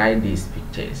to write these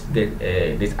pictures, get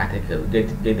this article,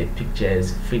 get the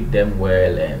pictures, fit them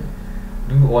well, and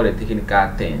do all the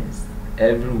technical things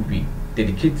every week.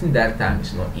 Dedicating that time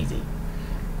is not easy.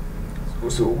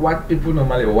 So what people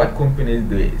normally, or what companies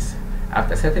do is,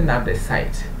 after setting up the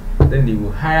site, then they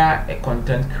will hire a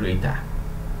content creator.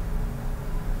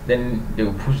 Then they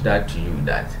will push that to you,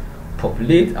 that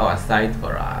populate our site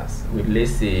for us with,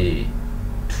 let's say,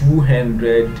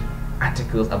 200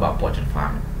 articles about poultry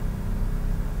farming.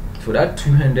 For that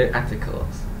 200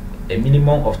 articles, a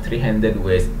minimum of 300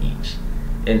 words each,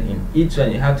 and in each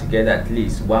one you have to get at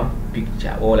least one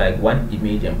picture or like one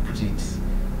image and put it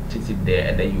there,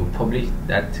 and then you publish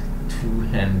that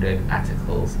 200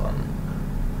 articles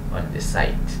on the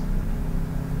site.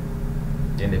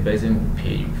 Then the person will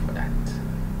pay you for that.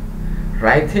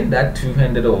 Writing that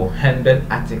 200 or 100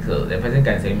 articles, the person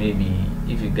can say, maybe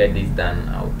if you get this done,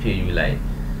 I'll pay you like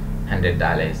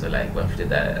 $100 or like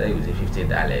 $150. It was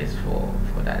 $50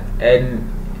 for that. And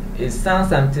it sounds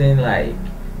something like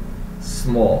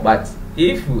small, but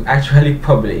if you actually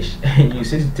publish and you need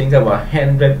to think about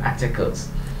 100 articles,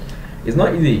 it's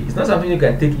not easy. It's not something you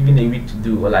can take even a week to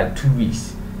do or like 2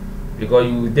 weeks, because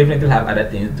you definitely have other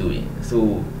things doing.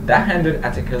 So that 100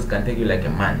 articles can take you like a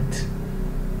month,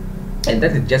 and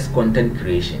that is just content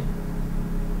creation.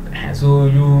 So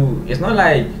it's not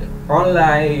like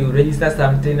online you register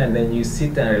something and then you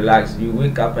sit and relax, you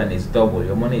wake up and it's double,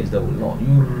 your money is double. No,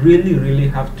 you really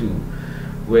have to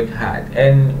work hard.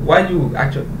 And what you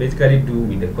actually basically do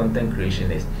with the content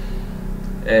creation is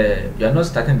you're not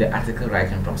starting the article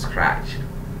writing from scratch.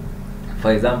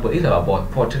 For example, if it's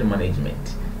about poultry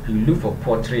management, you look for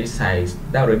poultry sites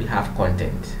that already have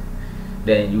content.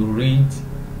 Then you read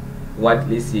what,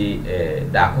 let's say,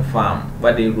 the farm,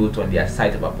 what they wrote on their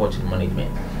site about poultry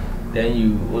management. Then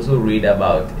you also read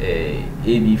about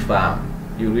AB farm,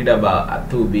 you read about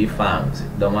Atobe farms,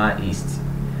 Doma East.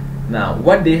 Now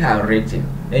what they have written,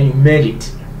 then you merge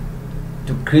it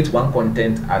to create one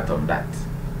content out of that.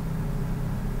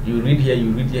 You read here,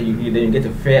 you read here, you read, then you get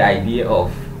a fair idea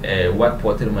of what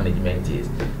poultry management is.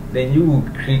 Then you will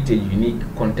create a unique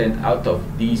content out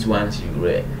of these ones you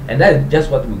read, and that is just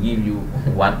what will give you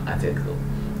one article.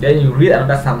 Then you read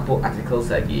another sample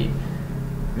articles again,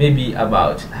 maybe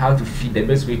about how to feed, the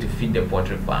best way to feed the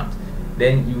poultry farms.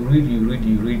 Then you read,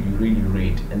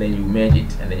 and then you merge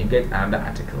it, and then you get another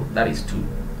article. That is 2.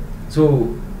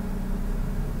 So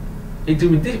it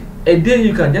will be a day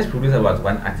you can just produce about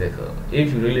 1 article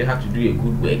if you really have to do a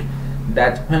good work,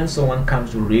 that when someone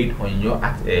comes to read on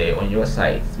your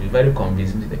site, it's very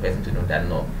convincing to the person to know that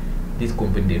no, this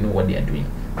company, they know what they are doing.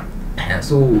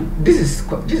 So this is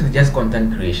just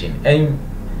content creation. And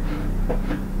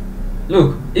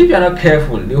look, if you are not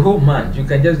careful, the whole month you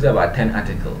can just do about 10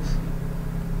 articles.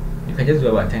 You can just do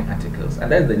about 10 articles,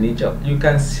 and that's the nature. You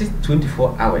can sit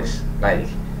 24 hours like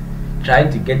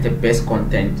trying to get the best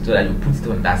content so that you put it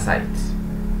on that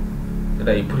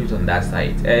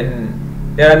site. And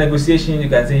there are negotiations. You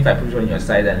can say, if I put it on your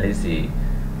site and let's say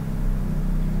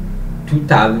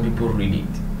 2,000 people read it,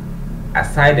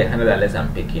 aside the $100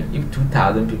 I'm picking, if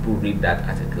 2,000 people read that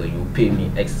article, you pay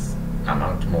me X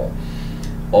amount more.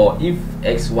 Or if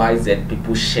XYZ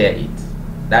people share it,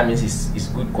 that means it's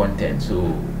good content.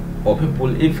 So or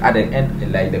people, if at the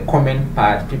end, like the comment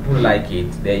part, people like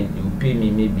it, then you pay me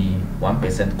maybe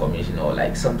 1% commission or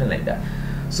like something like that.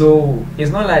 So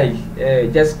it's not like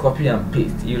just copy and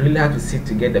paste. You really have to sit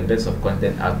to get the best of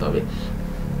content out of it.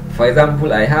 For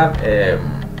example, I have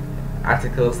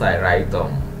articles I write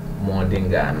on Modern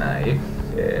Ghana. If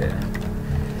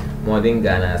Modern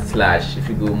Ghana slash, if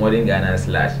you go Modern Ghana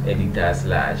slash editor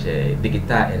slash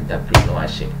digital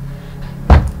entrepreneurship,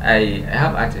 I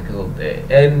have articles there,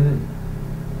 and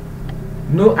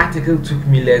no article took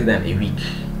me less than a week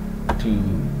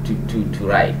to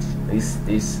write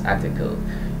this article.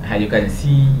 And you can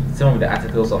see some of the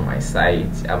articles on my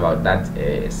site about that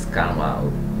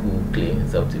scammer who claims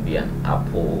himself to be an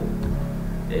Apple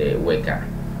worker.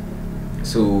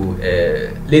 So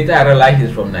later I realized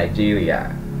he's from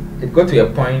Nigeria. It got to a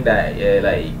point that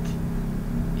like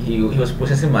he was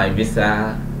processing my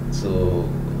visa, so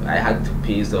I had to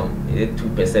pay some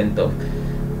 2% of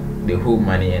the whole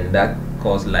money, and that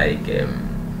cost like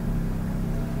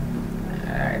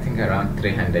I think around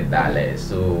 $300.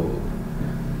 So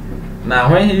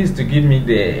now when he used to give me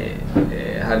the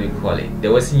how do you call it,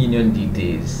 the Western Union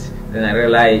details, then I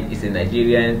realized it's a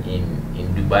Nigerian in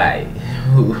Dubai.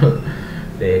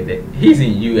 He's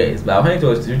in US, but when it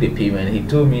was to do the payment, he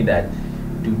told me that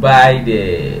Dubai,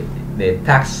 the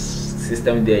tax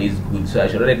system there is good, so I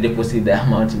should already deposit the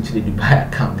amount into the Dubai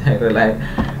account.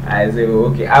 I said, well,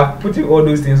 okay, I've put all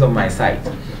those things on my site.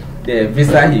 The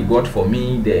visa he got for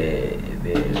me, the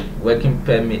working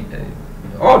permit,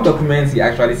 all documents he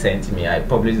actually sent me, I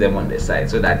published them on the site,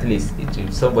 so that at least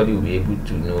somebody will be able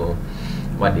to know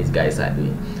what these guys are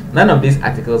doing. None of these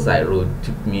articles I wrote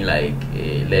took me like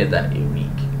less than a week.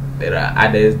 There are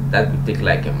others that would take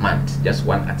like a month, just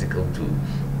one article to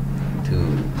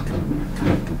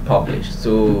publish.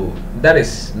 So that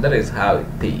is how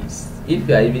it is. If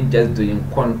you are even just doing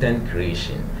content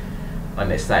creation on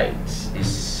the site,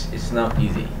 it's not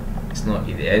easy. It's not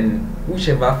easy, and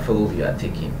whichever field you are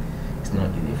taking, it's not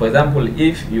easy. For example,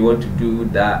 if you want to do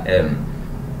that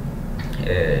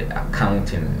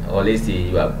accounting, or let's say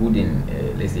you are good in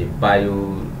let's say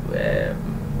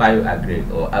agri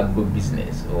or agro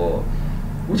business, or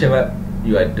whichever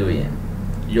you are doing,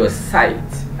 your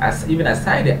site, even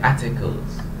aside the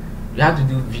articles, you have to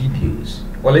do videos.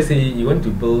 Or let's say you want to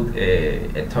build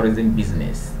a tourism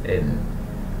business and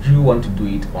you want to do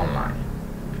it online.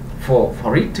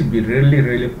 For it to be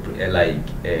really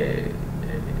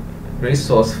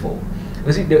resourceful,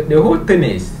 you see, the whole thing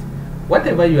is,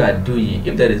 whatever you are doing,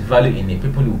 if there is value in it,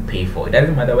 people will pay for it. It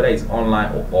doesn't matter whether it's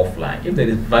online or offline. If there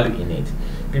is value in it,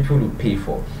 people will pay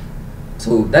for.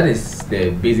 So that is the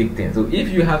basic thing. So if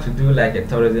you have to do like a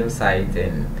tourism site,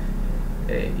 and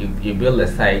you build a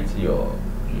site, you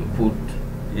put,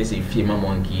 let's say, FEMA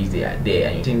monkeys, they are there,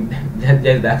 and you think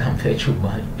just that can fetch you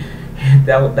money.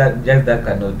 that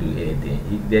cannot do anything.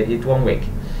 It won't work.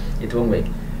 It won't work.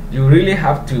 You really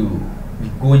have to be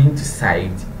going to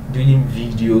site, doing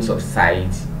videos of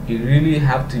sites. You really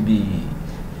have to be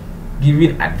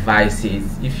giving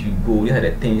advices. If you go, these are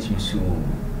the things you should,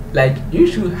 like, you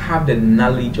should have the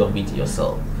knowledge of it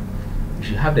yourself. You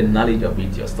should have the knowledge of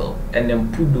it yourself, and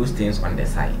then put those things on the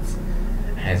site.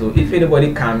 And so if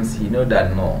anybody comes, you know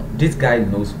that no, this guy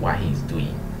knows what he's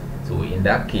doing. So in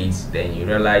that case, then you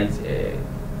realize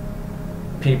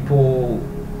people,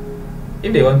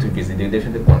 if they want to visit, they'll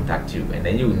definitely contact you, and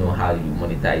then you will know how you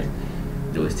monetize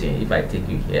those things. If I take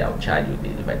you here, I'll charge you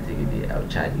this. If I take you there, I'll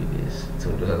charge you this.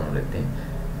 So those are some of the things.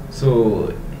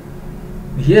 So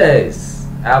yes,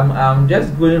 I'm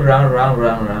just going round.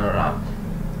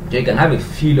 So you can have a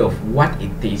feel of what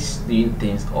it is doing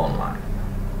things online.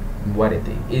 What it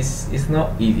is. It's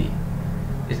not easy.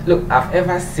 Look, I've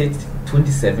ever sat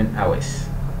 27 hours.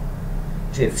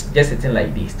 It's just sitting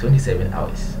like this, 27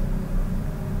 hours.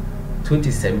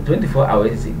 24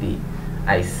 hours a day.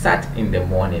 I sat in the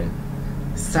morning,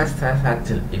 sat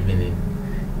till evening,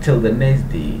 till the next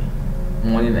day,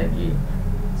 morning again.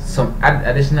 Some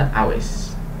additional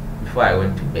hours before I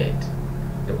went to bed.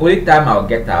 The only time I'll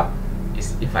get up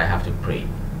is if I have to pray.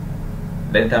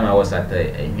 That time I was at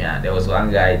there was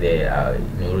one guy there,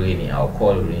 Rainy. I'll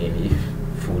call Rainy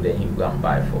if food, and he'll go and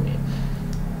buy for me.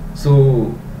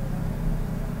 So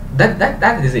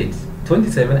that is it.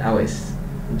 27 hours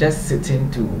just sitting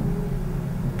to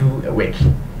do a work.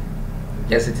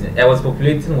 Just sitting. I was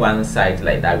populating one site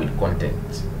like that with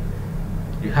content.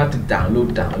 You have to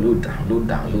download,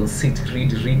 sit,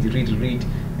 read.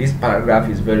 This paragraph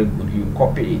is very good. You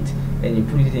copy it and you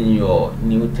put it in your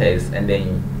new text, and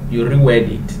then you reword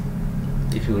it.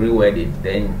 If you reword it,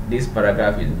 then this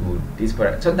paragraph is good.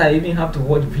 Sometimes I even have to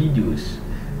watch videos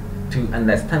to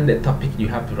understand the topic, you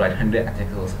have to write 100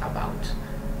 articles about.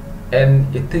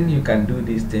 And you think you can do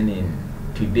this thing in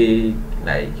today,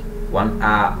 like 1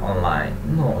 hour online?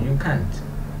 No, you can't.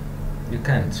 You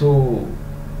can't. So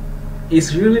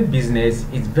it's really business.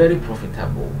 It's very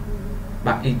profitable,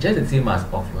 but it's just the same as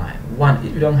offline. One,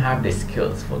 if you don't have the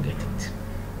skills, forget it.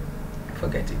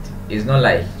 Forget it. It's not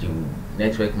like you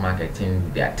network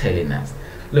marketing. They are telling us,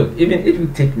 look, even if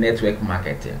you take network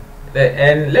marketing,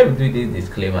 and let me do this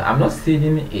disclaimer. I'm not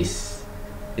saying it's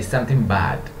something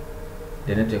bad.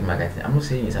 The network marketing, I'm not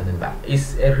saying it's something bad.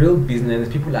 It's a real business.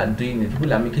 People are doing it.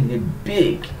 People are making it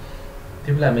big.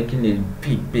 People are making it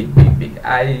big.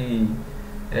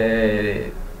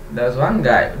 There was one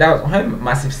guy. That was when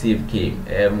Massive Save came.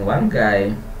 One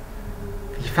guy,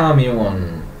 he found me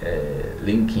on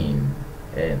LinkedIn,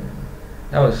 and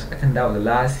I think that was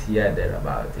last year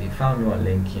thereabout. He found me on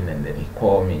LinkedIn, and then he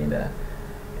called me that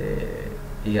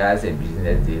he has a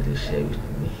business deal to share with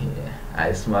me.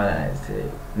 I smiled and I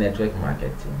said, network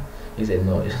marketing. He said,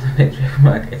 no, it's not network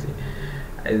marketing.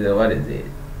 I said, what is it?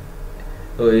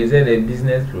 So he said, a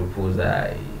business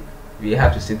proposal. We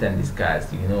have to sit and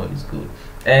discuss, it's good.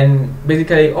 And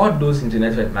basically, all those into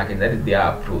network marketing, that is their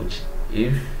approach.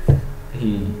 If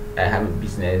I have a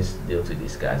business deal to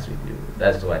discuss with you,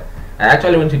 that's what. I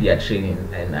actually went to their training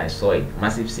and I saw it.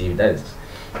 Massive Save, that is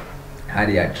how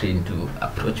they are trained to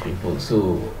approach people.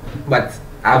 So, but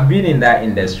I've been in that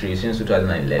industry since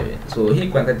 2011. So he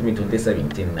contacted me in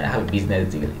 2017. I have a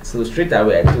business deal. So straight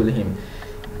away I told him,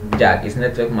 Jack, it's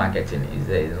network marketing. He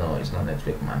said, no, it's not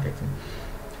network marketing.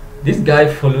 This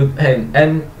guy followed,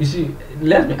 and you see,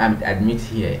 let me admit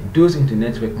here, those into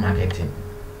network marketing,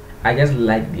 I just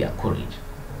like their courage.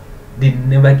 They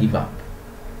never give up.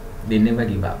 They never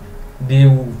give up. They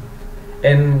will,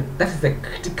 and that is the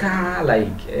critical,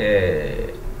 like,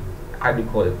 how do you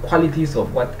call it, qualities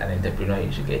of what an entrepreneur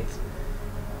you should get.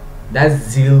 That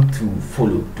zeal to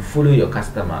follow your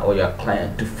customer or your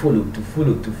client, to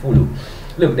follow.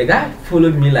 Look, the guy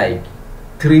followed me like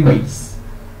 3 weeks,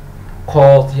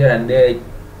 calls here and there,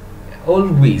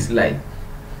 always like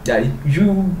that.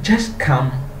 You just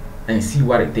come and see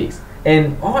what it takes.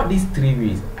 And all these 3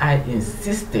 weeks, I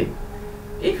insisted,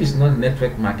 if it's not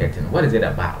network marketing, what is it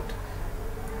about?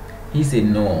 He said,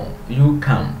 no, you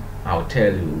come, I'll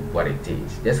tell you what it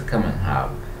is. Just come and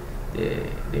have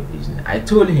the business. I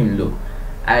told him, look,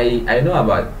 I know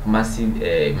about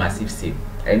Massive Save.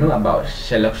 I know about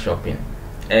Sherlock Shopping,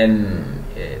 and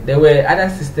there were other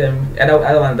systems,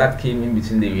 other ones that came in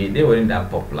between the way. They weren't that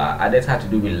popular. Others had to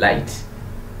do with light.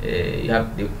 You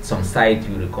have some site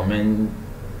you recommend.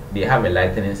 They have a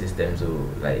lightning system, so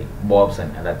like bulbs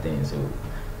and other things. So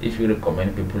if you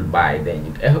recommend people buy, then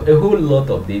you, a whole lot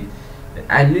of it.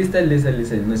 I listed,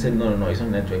 and I said, no, it's not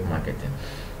network marketing.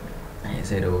 And he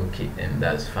said, okay, and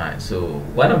that's fine. So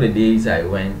one of the days I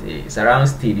went, it's around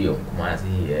Stadium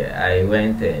Kumasi here. I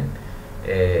went and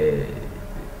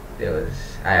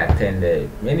I attended.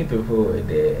 Many people were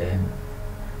there, and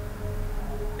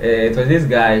it was this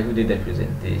guy who did the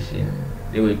presentation.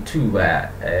 There were two,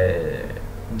 but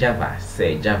Java,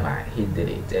 he did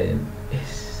it, and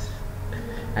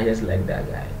I just like that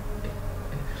guy.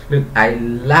 Look, I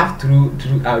laughed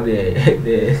throughout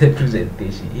the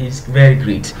presentation. He's very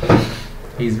great.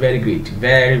 He's very great,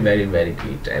 very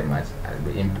great. I must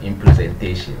in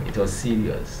presentation. It was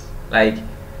serious. Like,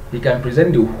 he can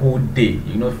present the whole day.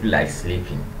 You don't feel like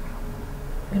sleeping.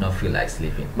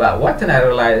 But what thing I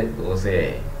realized was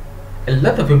a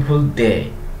lot of people there.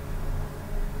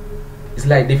 It's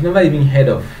like they've never even heard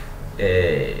of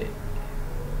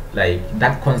like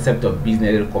that concept of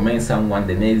business. Recommend someone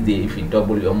the next day, if you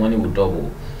double, your money will double.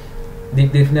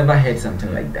 They've never heard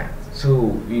something like that. So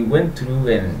we went through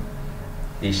and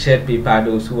they shared paper.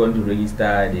 Those who want to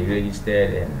register, they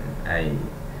registered, and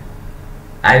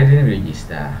I didn't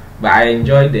register, but I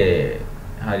enjoyed the,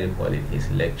 how do you call it, his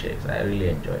lectures. I really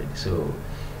enjoyed it. So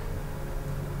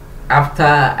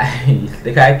after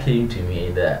the guy came to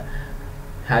me,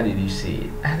 how did you say it?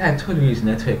 And I told you it's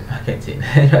network marketing.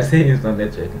 And you are saying it's not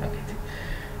network marketing.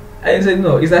 I said,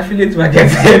 no, it's affiliate marketing.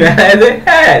 And I said,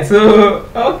 hey, so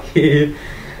okay,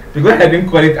 because I didn't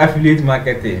call it affiliate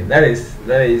marketing. That is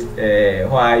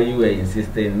why you were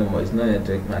insisting. No, it's not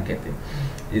network marketing.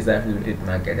 It's affiliate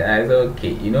marketing. And I said,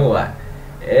 okay, you know what?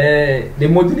 The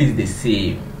model is the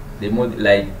same. The model,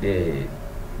 like the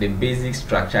basic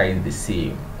structure is the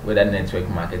same, whether network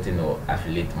marketing or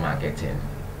affiliate marketing.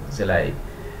 So like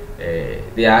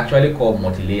they are actually called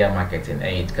multi-layer marketing,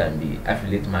 and it can be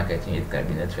affiliate marketing, it can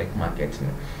be network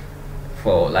marketing.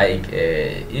 For like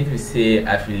if you say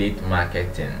affiliate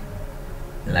marketing,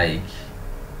 like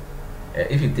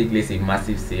if you take, let's say,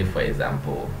 Massive Save for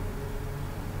example,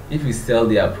 If you sell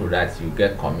their products, you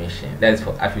get commission. That is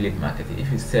for affiliate marketing.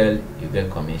 If you sell, you get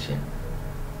commission.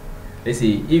 Let's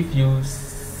say if you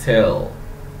sell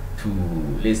to,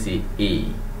 let's say A,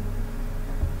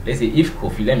 let's say if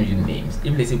Kofi, let me use names.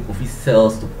 If let's say Kofi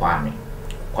sells to Kwame,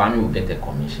 Kwame will get a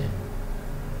commission.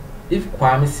 If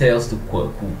Kwame sells to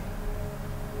Kwaku,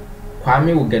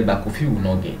 Kwame will get, but Kofi will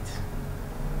not get.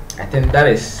 I think that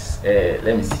is,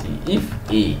 let me see. If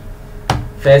A,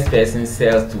 first person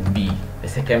sells to B, the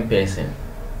second person,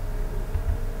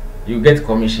 you get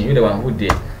commission. You're the one who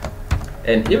did.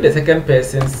 And if the second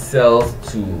person sells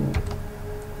to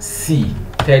C,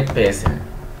 third person,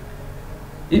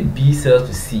 if B sells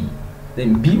to C,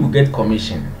 then B will get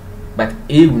commission, but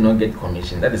A will not get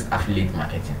commission. That is affiliate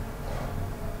marketing.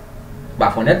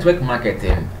 But for network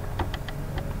marketing,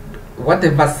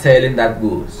 whatever selling that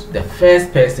goes, the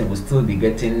first person will still be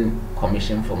getting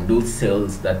commission from those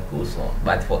sales that goes on.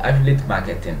 But for affiliate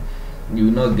marketing, you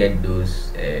will not get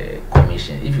those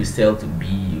commission. If you sell to B,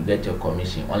 you get your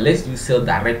commission. Unless you sell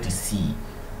direct to C,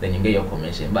 then you get your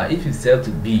commission. But if you sell to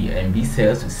B and B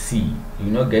sells to C, you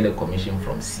will not get a commission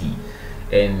from C.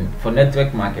 And for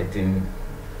network marketing,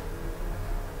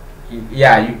 you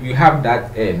have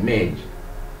that merge.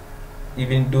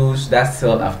 Even those that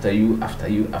sell after you,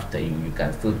 you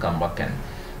can still come back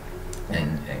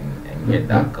and get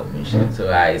that commission. So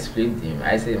I explained to him.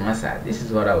 I said, Masa, this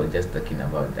is what I was just talking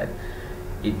about, that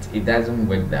it doesn't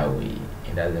work that way.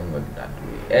 It doesn't work that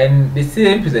way. And the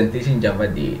same presentation Java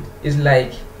did. It's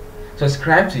like,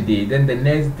 subscribe today, then the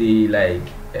next day, like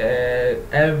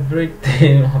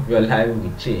everything of your life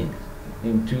will change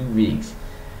in 2 weeks.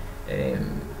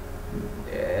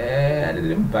 I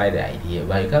didn't buy the idea,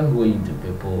 but you can't go into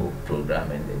people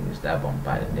program and then you start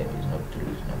bombarding them. It's not true,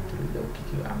 they'll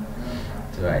kick you out.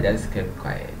 So I just kept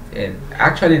quiet. And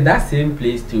actually that same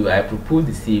place too, I proposed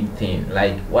the same thing,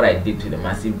 like what I did to the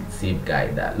massive save guy,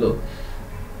 that look,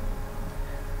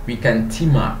 we can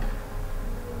team up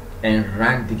and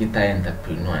run digital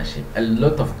entrepreneurship. A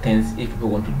lot of things, if people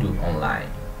want to do online,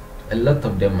 a lot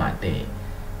of them are there.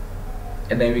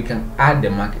 And then we can add the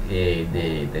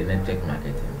network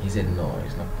marketing. He said, no,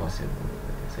 it's not possible.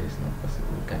 He said, it's not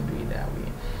possible. We can't do it that way.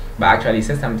 But actually, he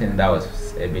said something that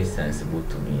was a bit sensible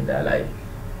to me, that like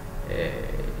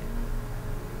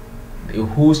the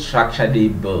whole structure they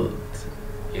built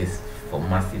is for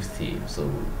massive sale.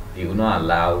 So they will not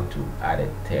allow to add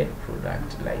a third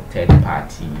product, like third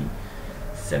party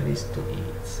service to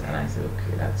it. And I said,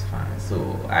 okay, that's fine.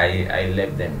 So I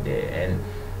left them there, and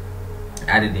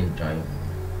I didn't join.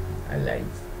 I like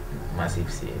massive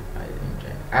sale. I didn't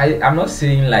join. I'm not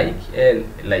saying like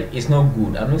it's not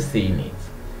good. I'm not saying it.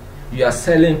 You are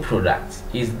selling products.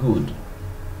 It's good.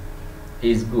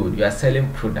 It's good. You are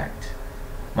selling product.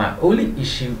 My only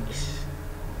issue is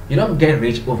you don't get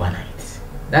rich overnight.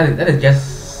 That is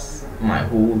just my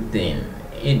whole thing.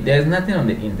 There's nothing on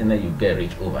the internet you get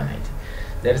rich overnight.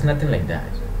 There's nothing like that.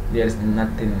 There's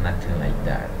nothing like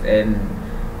that. And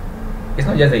it's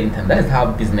not just the internet. That is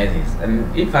how business is.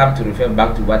 And if I'm to refer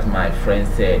back to what my friend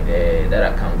said,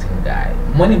 that accounting guy,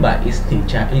 money by its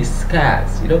nature is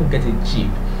scarce. You don't get it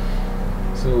cheap.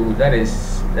 So that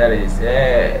is.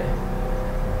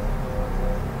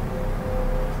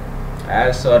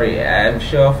 Sorry. I'm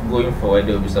sure going forward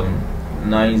there will be some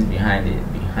noise behind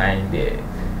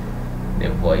the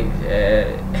voice.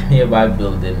 Nearby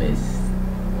building is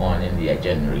on in the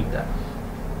generator.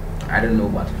 I don't know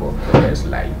what for there's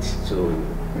light. So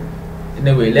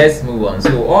anyway, let's move on.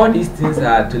 So all these things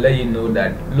are to let you know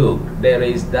that look, there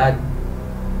is that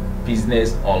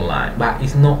business online, but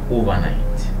it's not overnight.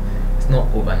 It's not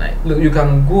overnight. Look, you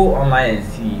can go online and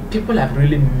see people have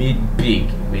really made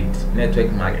big with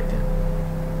network marketing,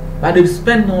 but they've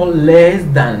spent no less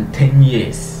than 10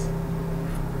 years.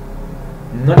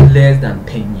 Not less than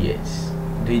 10 years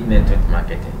doing network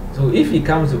marketing. So if he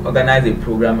comes to organize a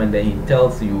program and then he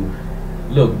tells you,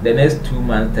 look, the next 2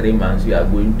 months, 3 months, you are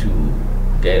going to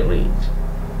get rich.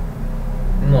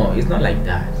 No, it's not like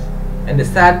that. And the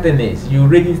sad thing is, you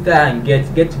register and get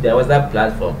to the WhatsApp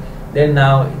platform. Then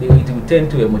now it will turn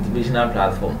to a motivational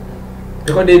platform,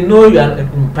 because they know you are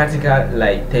in practical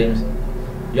terms.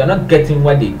 You are not getting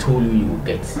what they told you will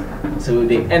get. So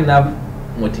they end up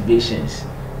motivations.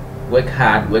 Work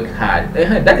hard, work hard.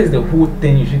 That is the whole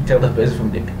thing you should tell the person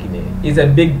from the beginning. It's a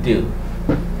big deal,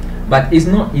 but it's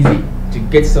not easy to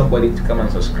get somebody to come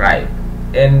and subscribe.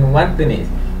 And one thing is,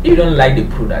 if you don't like the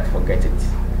product, forget it.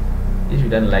 If you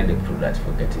don't like the product,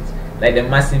 forget it. Like the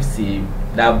Massive Save,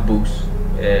 that books,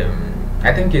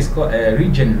 I think it's called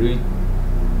Regenerating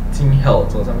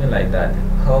Health or something like that.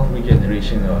 Health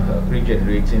regeneration or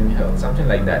regenerating health, something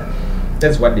like that.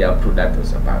 That's what their product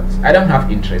was about. I don't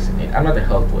have interest in it. I'm not a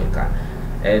health worker,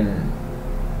 and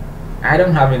I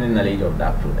don't have any knowledge of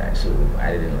that product, so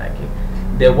I didn't like it.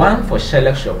 The one for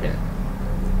Sherlock shopping,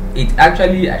 it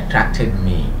actually attracted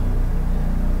me,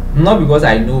 not because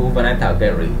I know overnight I'll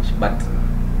get rich, but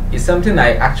it's something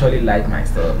I actually like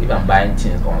myself. If I'm buying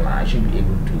things online, I should be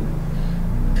able to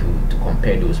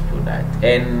compare those products,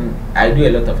 and I do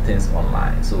a lot of things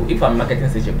online. So if I'm marketing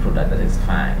such a product, that is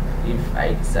fine if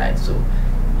I decide so.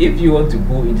 If you want to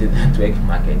go into network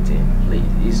marketing, please,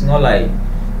 it's not like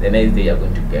the next day you're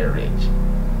going to get rich,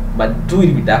 but do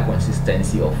it with that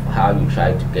consistency of how you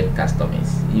try to get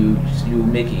customers. You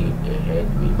make a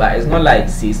headway, but it's not like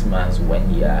 6 months,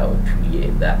 1 year, or 2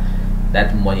 years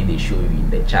that money they show you in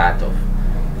the chart of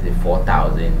the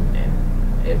 4,000 and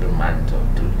every month or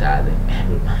 2,000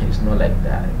 every month. It's not like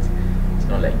that. It's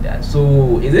not like that.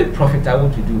 So is it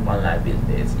profitable to do online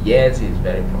business? Yes, it's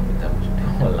very profitable to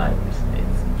do online business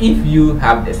if you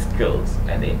have the skills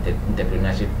and the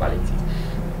entrepreneurship quality.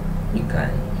 You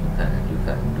can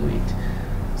do it.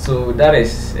 So that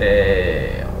is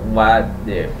what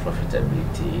the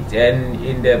profitability is. And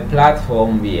in the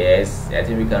platform, yes, I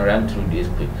think we can run through this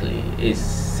quickly. It's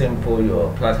simple.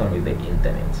 Your platform is the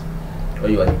internet, or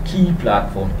your key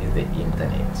platform is the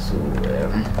internet. So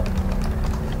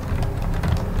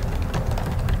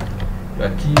your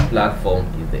key platform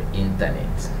is the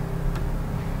internet.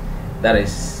 That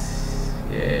is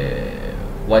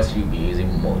what you'll be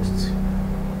using most.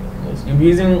 You'll be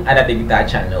using other digital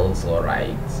channels,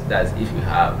 alright, that's if you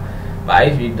have, but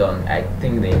if you don't, I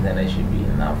think the internet should be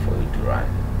enough for you to run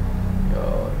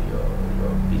your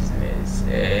business.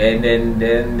 And then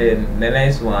the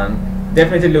next one,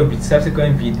 definitely there will be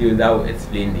subsequent videos that will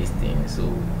explain these things. So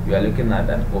you are looking at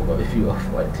an overview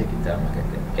of what digital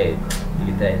marketing and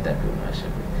digital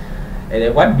entrepreneurship. And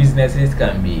then what businesses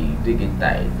can be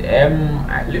digitized.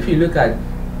 If you look at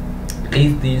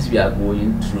these things we are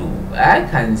going through, I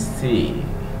can say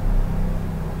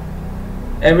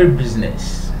every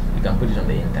business you can put it on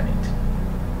the internet.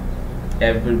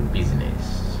 Every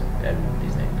business you can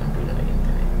put it on the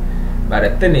internet. But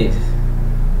the thing is,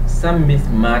 some make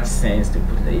much sense to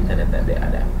put on the internet than the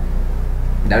other.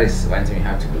 That is one thing we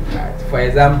have to look at. For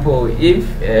example, if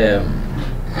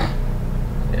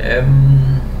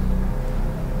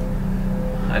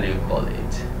how do you call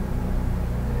it?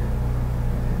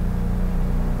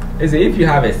 Let's say if you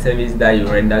have a service that you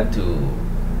render to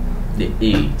the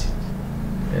aged,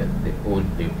 the old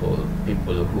people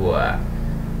who are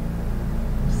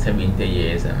 70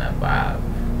 years and above,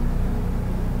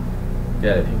 they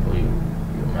are the people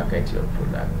you market your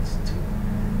products to.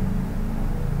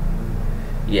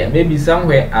 Yeah, maybe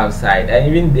somewhere outside, and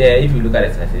even there, if you look at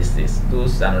the statistics,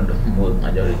 those are not the most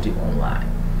majority online.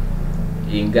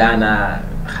 In Ghana,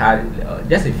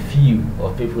 just a few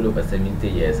of people over 70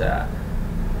 years are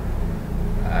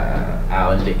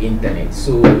on the internet.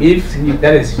 So if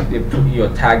that is your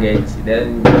target,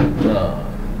 then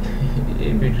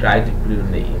if you try to put it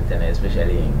on the internet,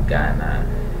 especially in Ghana,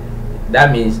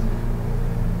 that means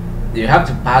you have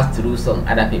to pass through some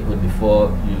other people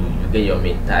before you get your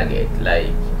main target. Like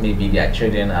maybe their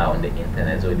children are on the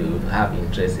internet, so they will have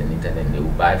interest in internet and they will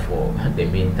buy for the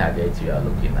main target you are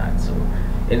looking at. So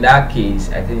in that case,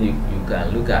 I think you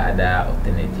can look at other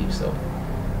alternatives of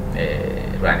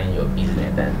running your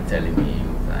business and telling me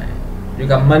you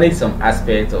can manage some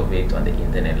aspects of it on the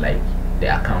internet, like the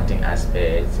accounting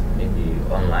aspects, maybe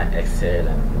online Excel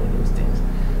and all those things,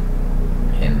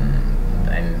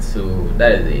 and so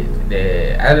that is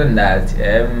it. Other than that,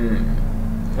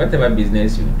 whatever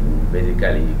business you do,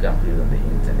 basically you can put it on the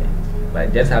internet,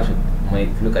 but just have to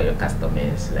look at your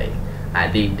customers, like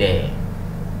are they there,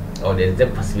 or there's the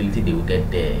possibility they will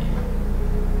get there.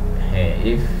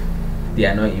 If they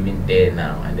are not even there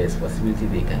now and there's possibility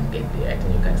they can get there, I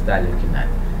think you can start looking at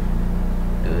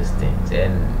those things.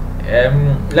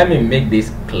 And let me make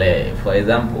this clear. For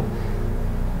example,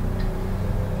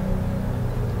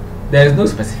 there's no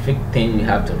specific thing you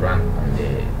have to run on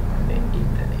the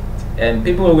internet, and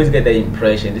people always get the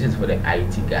impression this is for the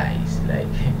IT guys, like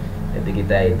the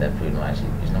digital entrepreneurship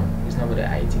it's not for the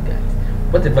IT guys.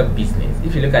 Whatever business,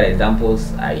 if you look at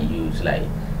examples I use, like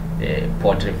the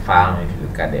poultry farm, if you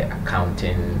look at the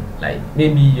accounting, like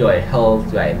maybe you're a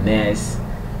health, you're a nurse,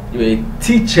 you're a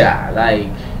teacher,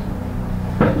 like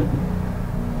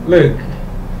look,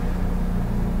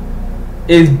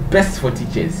 it's best for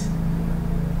teachers,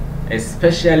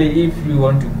 especially if you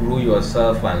want to grow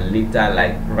yourself and later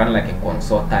like run like a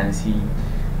consultancy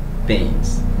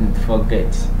things.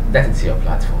 Forget that is your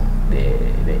platform,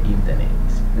 the internet.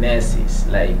 Nurses,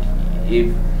 like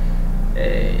if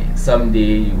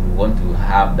Someday you want to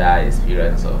have that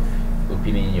experience of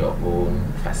opening your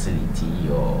own facility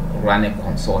or run a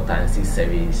consultancy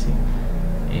service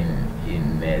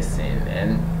in nursing,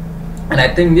 and I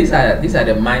think these are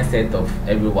the mindset of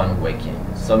everyone working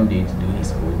someday to do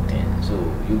his own thing. So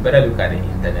you better look at the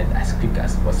internet as quick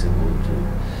as possible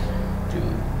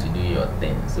to do your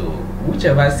thing. So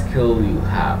whichever skill you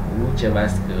have,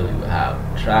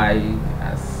 try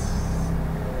as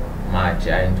much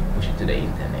trying to push it to the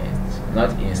internet,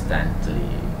 not instantly.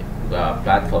 Our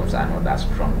platforms are not that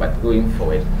strong, but going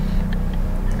forward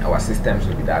our systems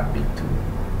will be that big to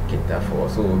cater for.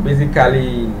 So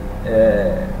basically,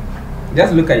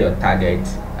 just look at your target.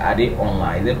 Are they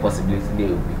online? Is there possibility they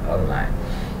will be online?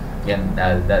 And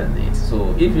that's it.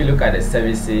 So if you look at the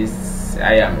services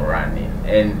I am running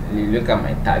and you look at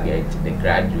my target, the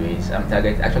graduates, I'm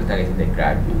actually targeting the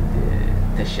graduate,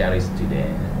 the tertiary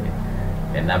student,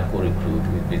 the NAPCO recruit,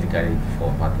 with basically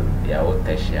for part of their own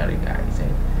tertiary guys.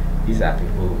 And these are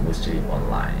people mostly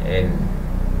online. And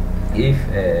if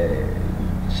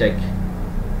you check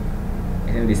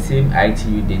in the same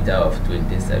ITU data of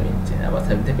 2017, about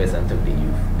 70% of the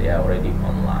youth, they are already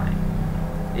online.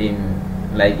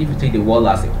 Like if you take the world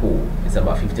as a whole, it's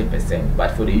about 50%,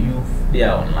 but for the youth, they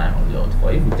are online a lot.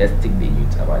 For if you just take the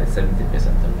youth, about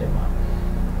 70% of them are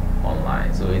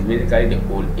online. So it's basically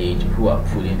the old age who are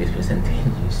pulling this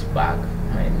percentages back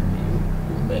when you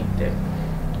make them.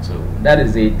 So that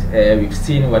is it. We've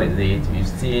seen what is it. We've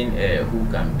seen who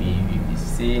can be. We've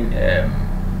seen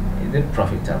is it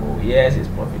profitable? Yes, it's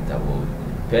profitable,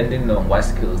 depending on what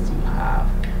skills you have,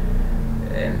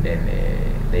 and then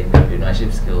the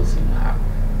entrepreneurship skills you have.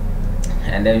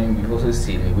 And then we've also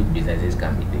seen which businesses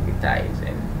can be digitized,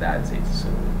 and that's it. So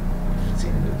we've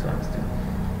seen those ones too.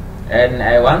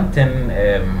 And one thing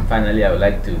finally I would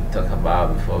like to talk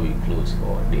about before we close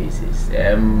for this is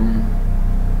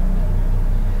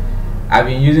I've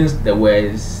been using the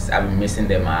words, I've been mixing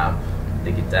them up: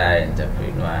 digital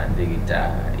entrepreneur,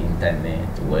 digital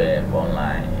internet, web,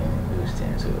 online, those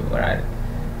things. So what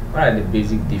are the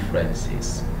basic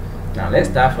differences? Now let's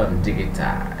start from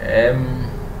digital.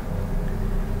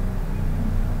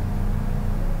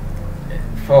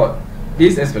 For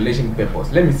this explanation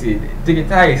purpose, let me see.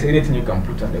 Digital is anything you can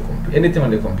put on the computer. Anything on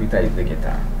the computer is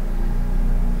digital.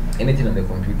 Anything on the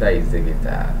computer is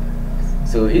digital.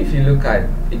 So if you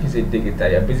say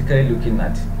digital, you're basically looking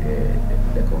at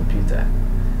the computer.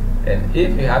 And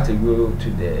if you have to go to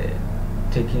the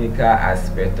technical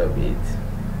aspect of it,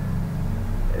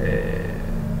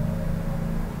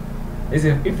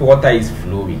 if water is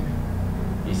flowing,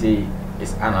 you see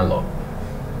it's analog,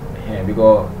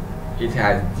 because it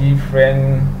has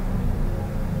different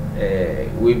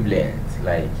wavelengths.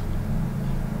 Like,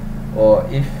 or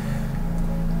if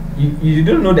you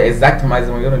don't know the exact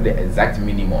maximum, you don't know the exact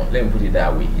minimum. Let me put it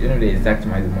that way. You don't know the exact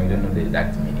maximum, you don't know the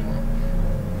exact minimum.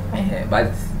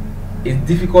 But it's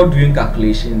difficult doing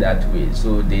calculation that way.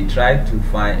 So they try to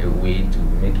find a way to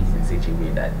make it in such a way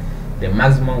that the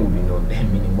maximum will be known, the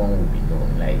minimum will be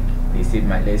known. Like they say,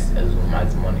 let's assume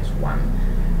maximum is 1,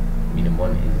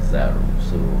 minimum is 0.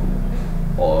 So,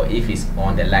 or if it's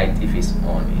on, the light, if it's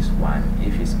on is 1,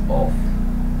 if it's off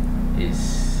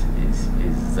is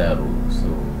 0. So,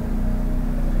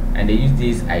 and they use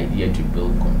this idea to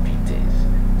build computers,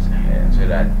 so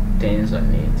that things on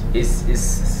it it's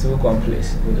so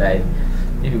complex. Like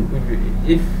if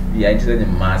you are interested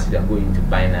in maths, you are going into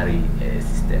binary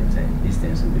systems, and these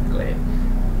things will be clear.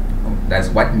 That's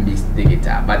what makes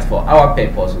digital. But for our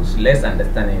purposes, let's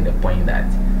understand the point that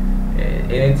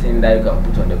anything that you can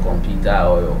put on the computer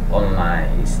or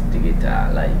online is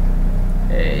digital. Like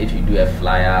if you do a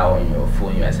flyer on your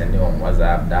phone, you are sending on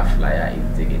WhatsApp, that flyer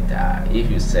is digital. If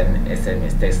you send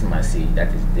SMS text message,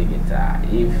 that is digital.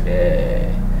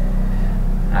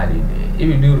 If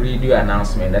you do radio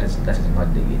announcement, that is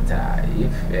not digital.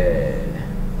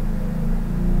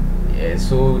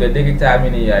 So the digital,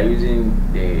 meaning you are using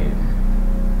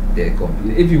the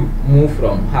computer. If you move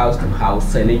from house to house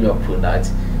selling your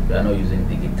product, you are not using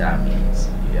digital means.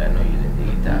 You are not using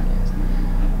digital means.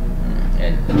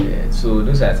 And so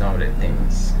those are some of the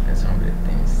things.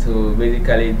 So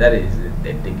basically, that is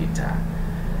the digital.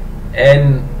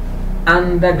 And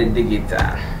under the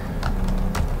digital,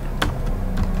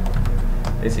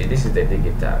 let's see, this is the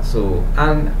digital. So,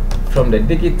 and from the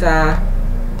digital,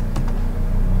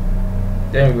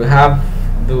 then we have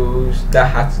those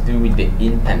that have to do with the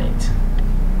internet.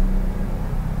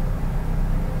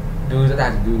 Those that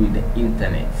have to do with the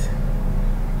internet.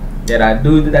 There are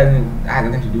those that have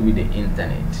nothing to do with the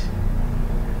internet.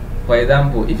 For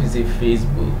example, if you say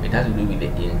Facebook, it has to do with the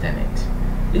internet.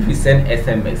 If you send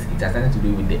SMS, it has nothing to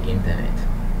do with the internet.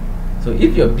 So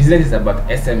if your business is about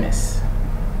SMS,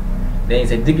 then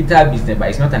it's a digital business, but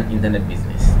it's not an internet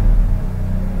business.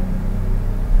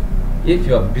 If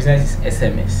your business is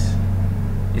SMS,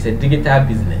 it's a digital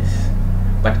business,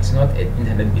 but it's not an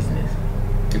internet business,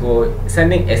 because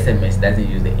sending SMS doesn't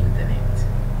use the internet.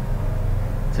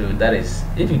 So that is,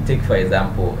 if you take for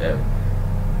example,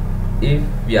 if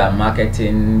you are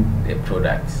marketing a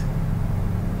product,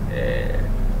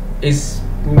 it's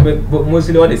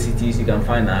mostly all the cities you can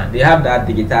find out, they have that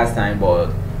digital signboard,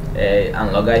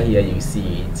 and logger here you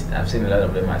see it. I've seen a lot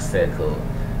of them at Circle.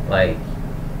 Like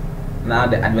now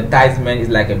the advertisement is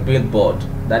like a billboard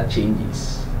that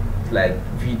changes. It's like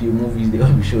video, movies, they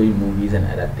will be showing movies and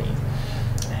other things.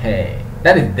 Hey,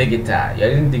 that is digital.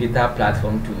 You're using digital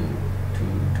platform to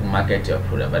market your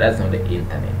product, but that's not the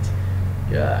internet.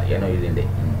 You're not using the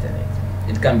internet.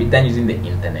 It can be done using the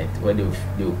internet, where they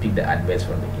will pick the adverts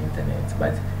from the internet,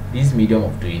 but this medium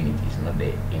of doing it is not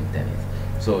the internet.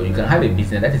 So you can have a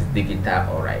business that is digital,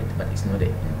 alright, but it's not the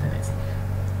internet.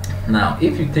 Now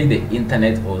if you take the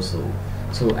internet also,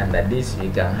 so under this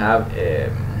you can have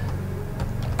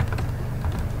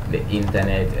the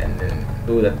internet, and then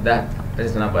do that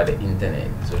is not about the internet,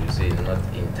 so you say not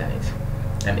internet.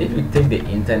 And if you take the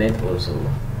internet also,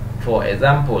 for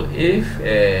example, if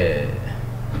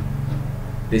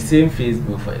the same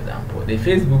Facebook, for example, the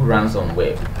Facebook runs on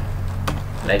web,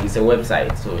 like it's a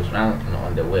website, so it's run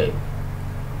on the web.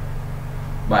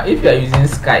 But if you are using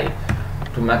Skype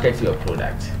to market your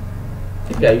product,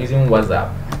 if you are using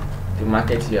WhatsApp to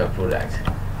market your product,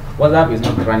 WhatsApp is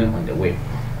not running on the web.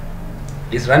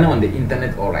 It's running on the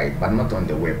internet, alright, but not on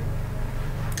the web.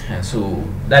 And so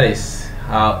that is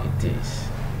how it is.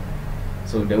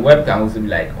 So the web can also be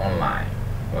like online,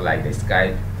 or like the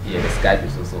Skype. Yeah, the Skype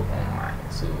is also online.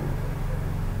 So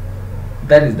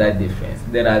that is that difference.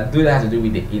 There are those that has to do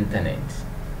with the internet,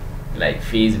 like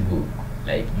Facebook,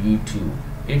 like YouTube.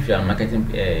 If you are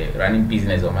marketing, running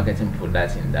business or marketing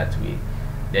products in that way,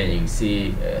 then you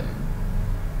say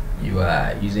you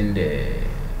are using the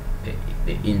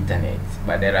internet.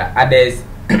 But there are others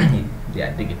they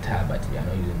are digital, but we are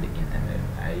not using the internet.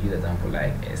 I use example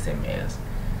like SMS.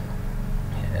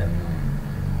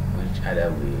 Which other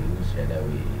way can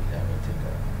we think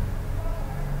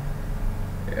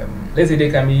of? Let's say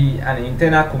there can be an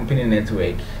internal company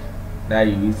network that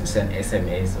you use to send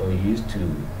SMS, or you use to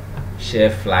share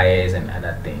flyers and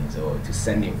other things, or to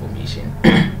send information.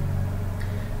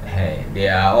 They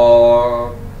are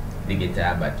all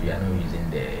digital, but we are not using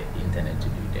the internet to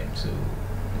do them. So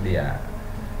they are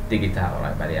digital,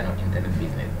 alright, but they are not internet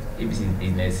business. If it's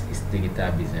business, it's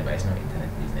digital business, but it's not internet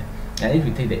business. And if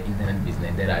you take the internet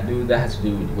business, there are those that has to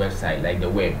do with website, like the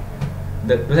web.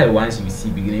 Those are the ones you see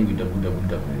beginning with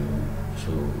www.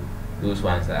 So those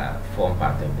ones are form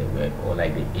part of the web, or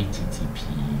like the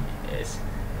HTTPS.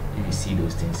 If you see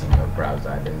those things in your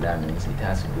browser, then that means it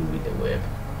has to do with the web.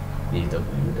 This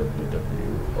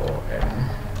www, or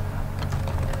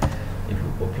if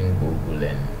you open Google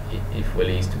and if well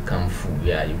is to come full,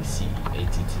 yeah, you will see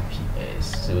HTTPS.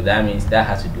 So that means that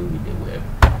has to do with the web.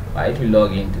 But if you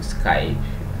log into Skype,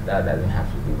 that doesn't have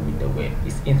to do with the web.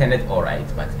 It's internet, alright,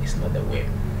 but it's not the web.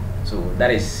 So that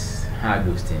is how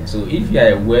those things. So if you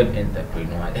are a web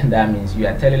entrepreneur, then that means you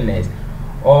are telling us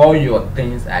all your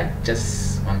things are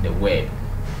just on the web.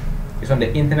 It's on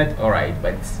the internet, alright,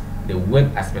 but the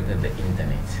web aspect of the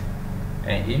internet.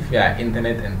 And if you are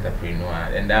internet entrepreneur,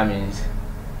 then that means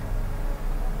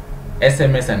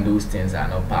SMS and those things are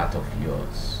not part of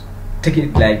yours. Take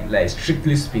it like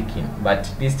strictly speaking,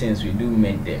 but these things we do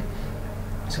make them.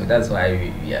 So that's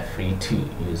why we are free to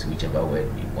use whichever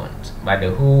word we want. But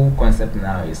the whole concept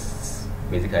now is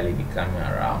basically becoming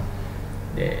around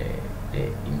the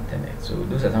internet. So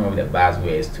those are some of the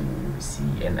buzzwords to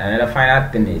see. And another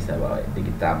final thing is about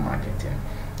digital marketing.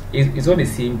 It's all the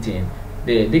same thing.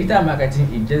 The digital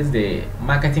marketing is just the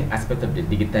marketing aspect of the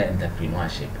digital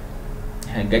entrepreneurship,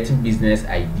 and getting business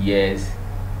ideas,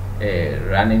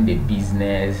 running the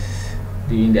business,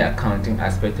 doing the accounting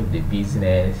aspect of the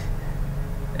business,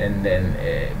 and then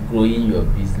growing your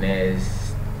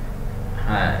business.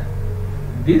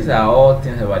 These are all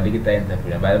things about digital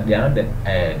entrepreneur, but they are not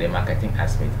the marketing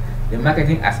aspect. The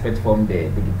marketing aspect from the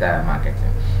digital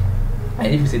marketing. And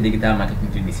if you say digital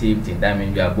marketing to the same thing, that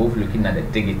means you are both looking at the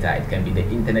digital. It can be the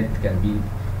internet, it can be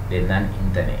the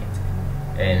non-internet.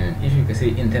 And if you can say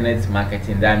internet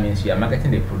marketing, that means you are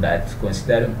marketing the product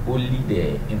considering only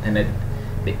the internet.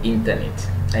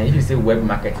 And if you say web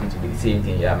marketing, to be the same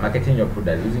thing. You are marketing your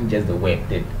product using just the web,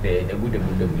 the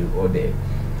www or the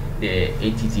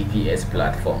HTTPS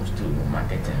platforms to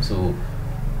marketing. So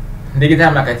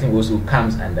digital marketing also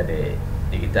comes under the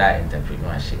digital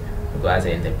entrepreneurship, because as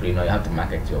an entrepreneur you have to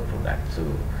market your product. So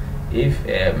if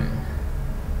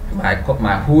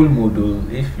my whole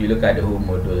module, if you look at the whole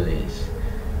module, is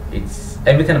it's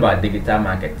everything about digital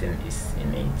marketing is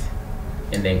in it,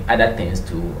 and then other things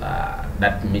too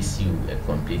that makes you a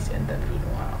complete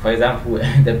entrepreneur. For example,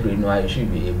 entrepreneur, you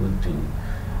should be able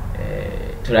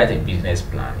to write a business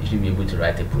plan. You should be able to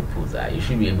write a proposal. You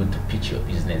should be able to pitch your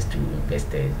business to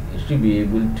investors. You should be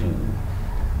able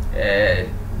to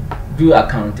do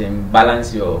accounting,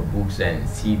 balance your books, and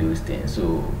see those things.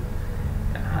 So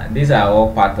these are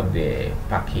all part of the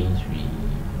package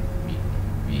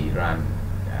we run,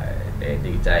 the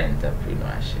digital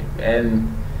entrepreneurship.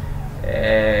 And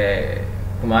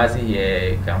Kumasi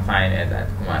here, you can find it at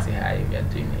Kumasi High. We are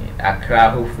doing it.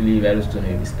 Accra, hopefully very soon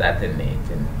we'll be starting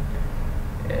it, and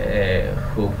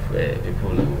hope people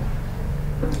will,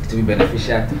 it will be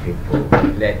beneficial to people.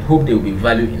 Like, hope there will be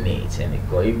value in it, and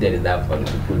because if there is that value,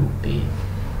 people will pay.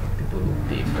 People will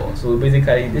pay for. So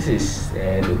basically, this is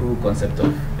the whole concept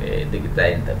of digital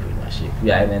entrepreneurship.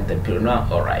 You are an entrepreneur,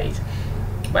 alright,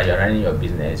 but you're running your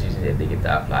business using the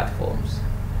digital platforms.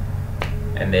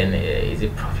 And then is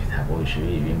it profitable? Should you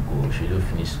even go? Should you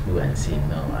finish school and say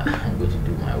no, I'm going to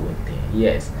do my own thing?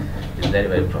 Yes, it's very,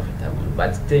 very profitable.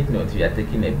 But take note, you are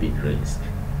taking a big risk.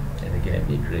 You're taking a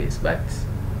big risk. But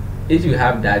if you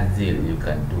have that zeal, you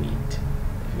can do it.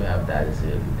 If you have that zeal,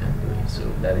 you can do it. So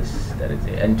that is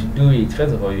it. And to do it,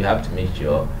 first of all, you have to make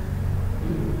sure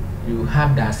you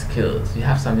have that skills. You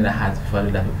have something that has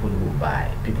value that people will buy,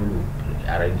 people who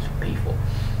are ready to pay for.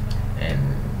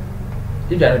 And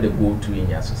if you are not the go-to in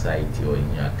your society or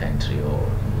in your country or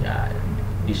in your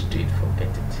district, forget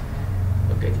it.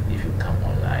 Forget it. If you come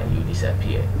online, you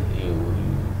disappear.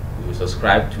 You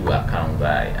subscribe to account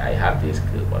by I have this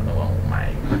skill, but no one will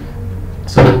mind.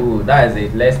 So that is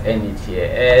it. Let's end it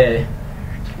here.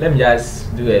 Let me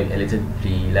just do a little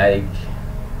play. Like,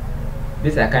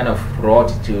 these are kind of raw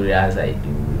tutorials I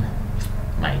do.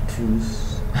 My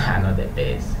tools are not the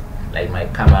best. Like, my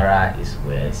camera is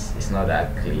worse. It's not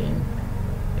that clean.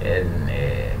 And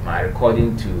my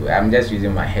recording too, I'm just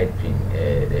using my headpin,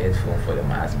 the headphone for the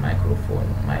microphone.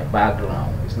 My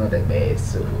background is not the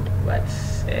best, so but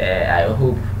I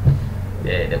hope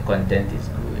the content is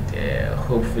good.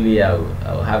 Hopefully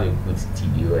I'll have a good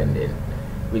studio, and then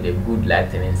with a good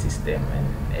lighting system,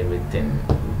 and everything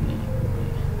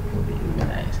will be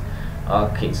nice.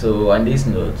 Okay, so on this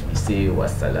note, we say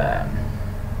wassalam.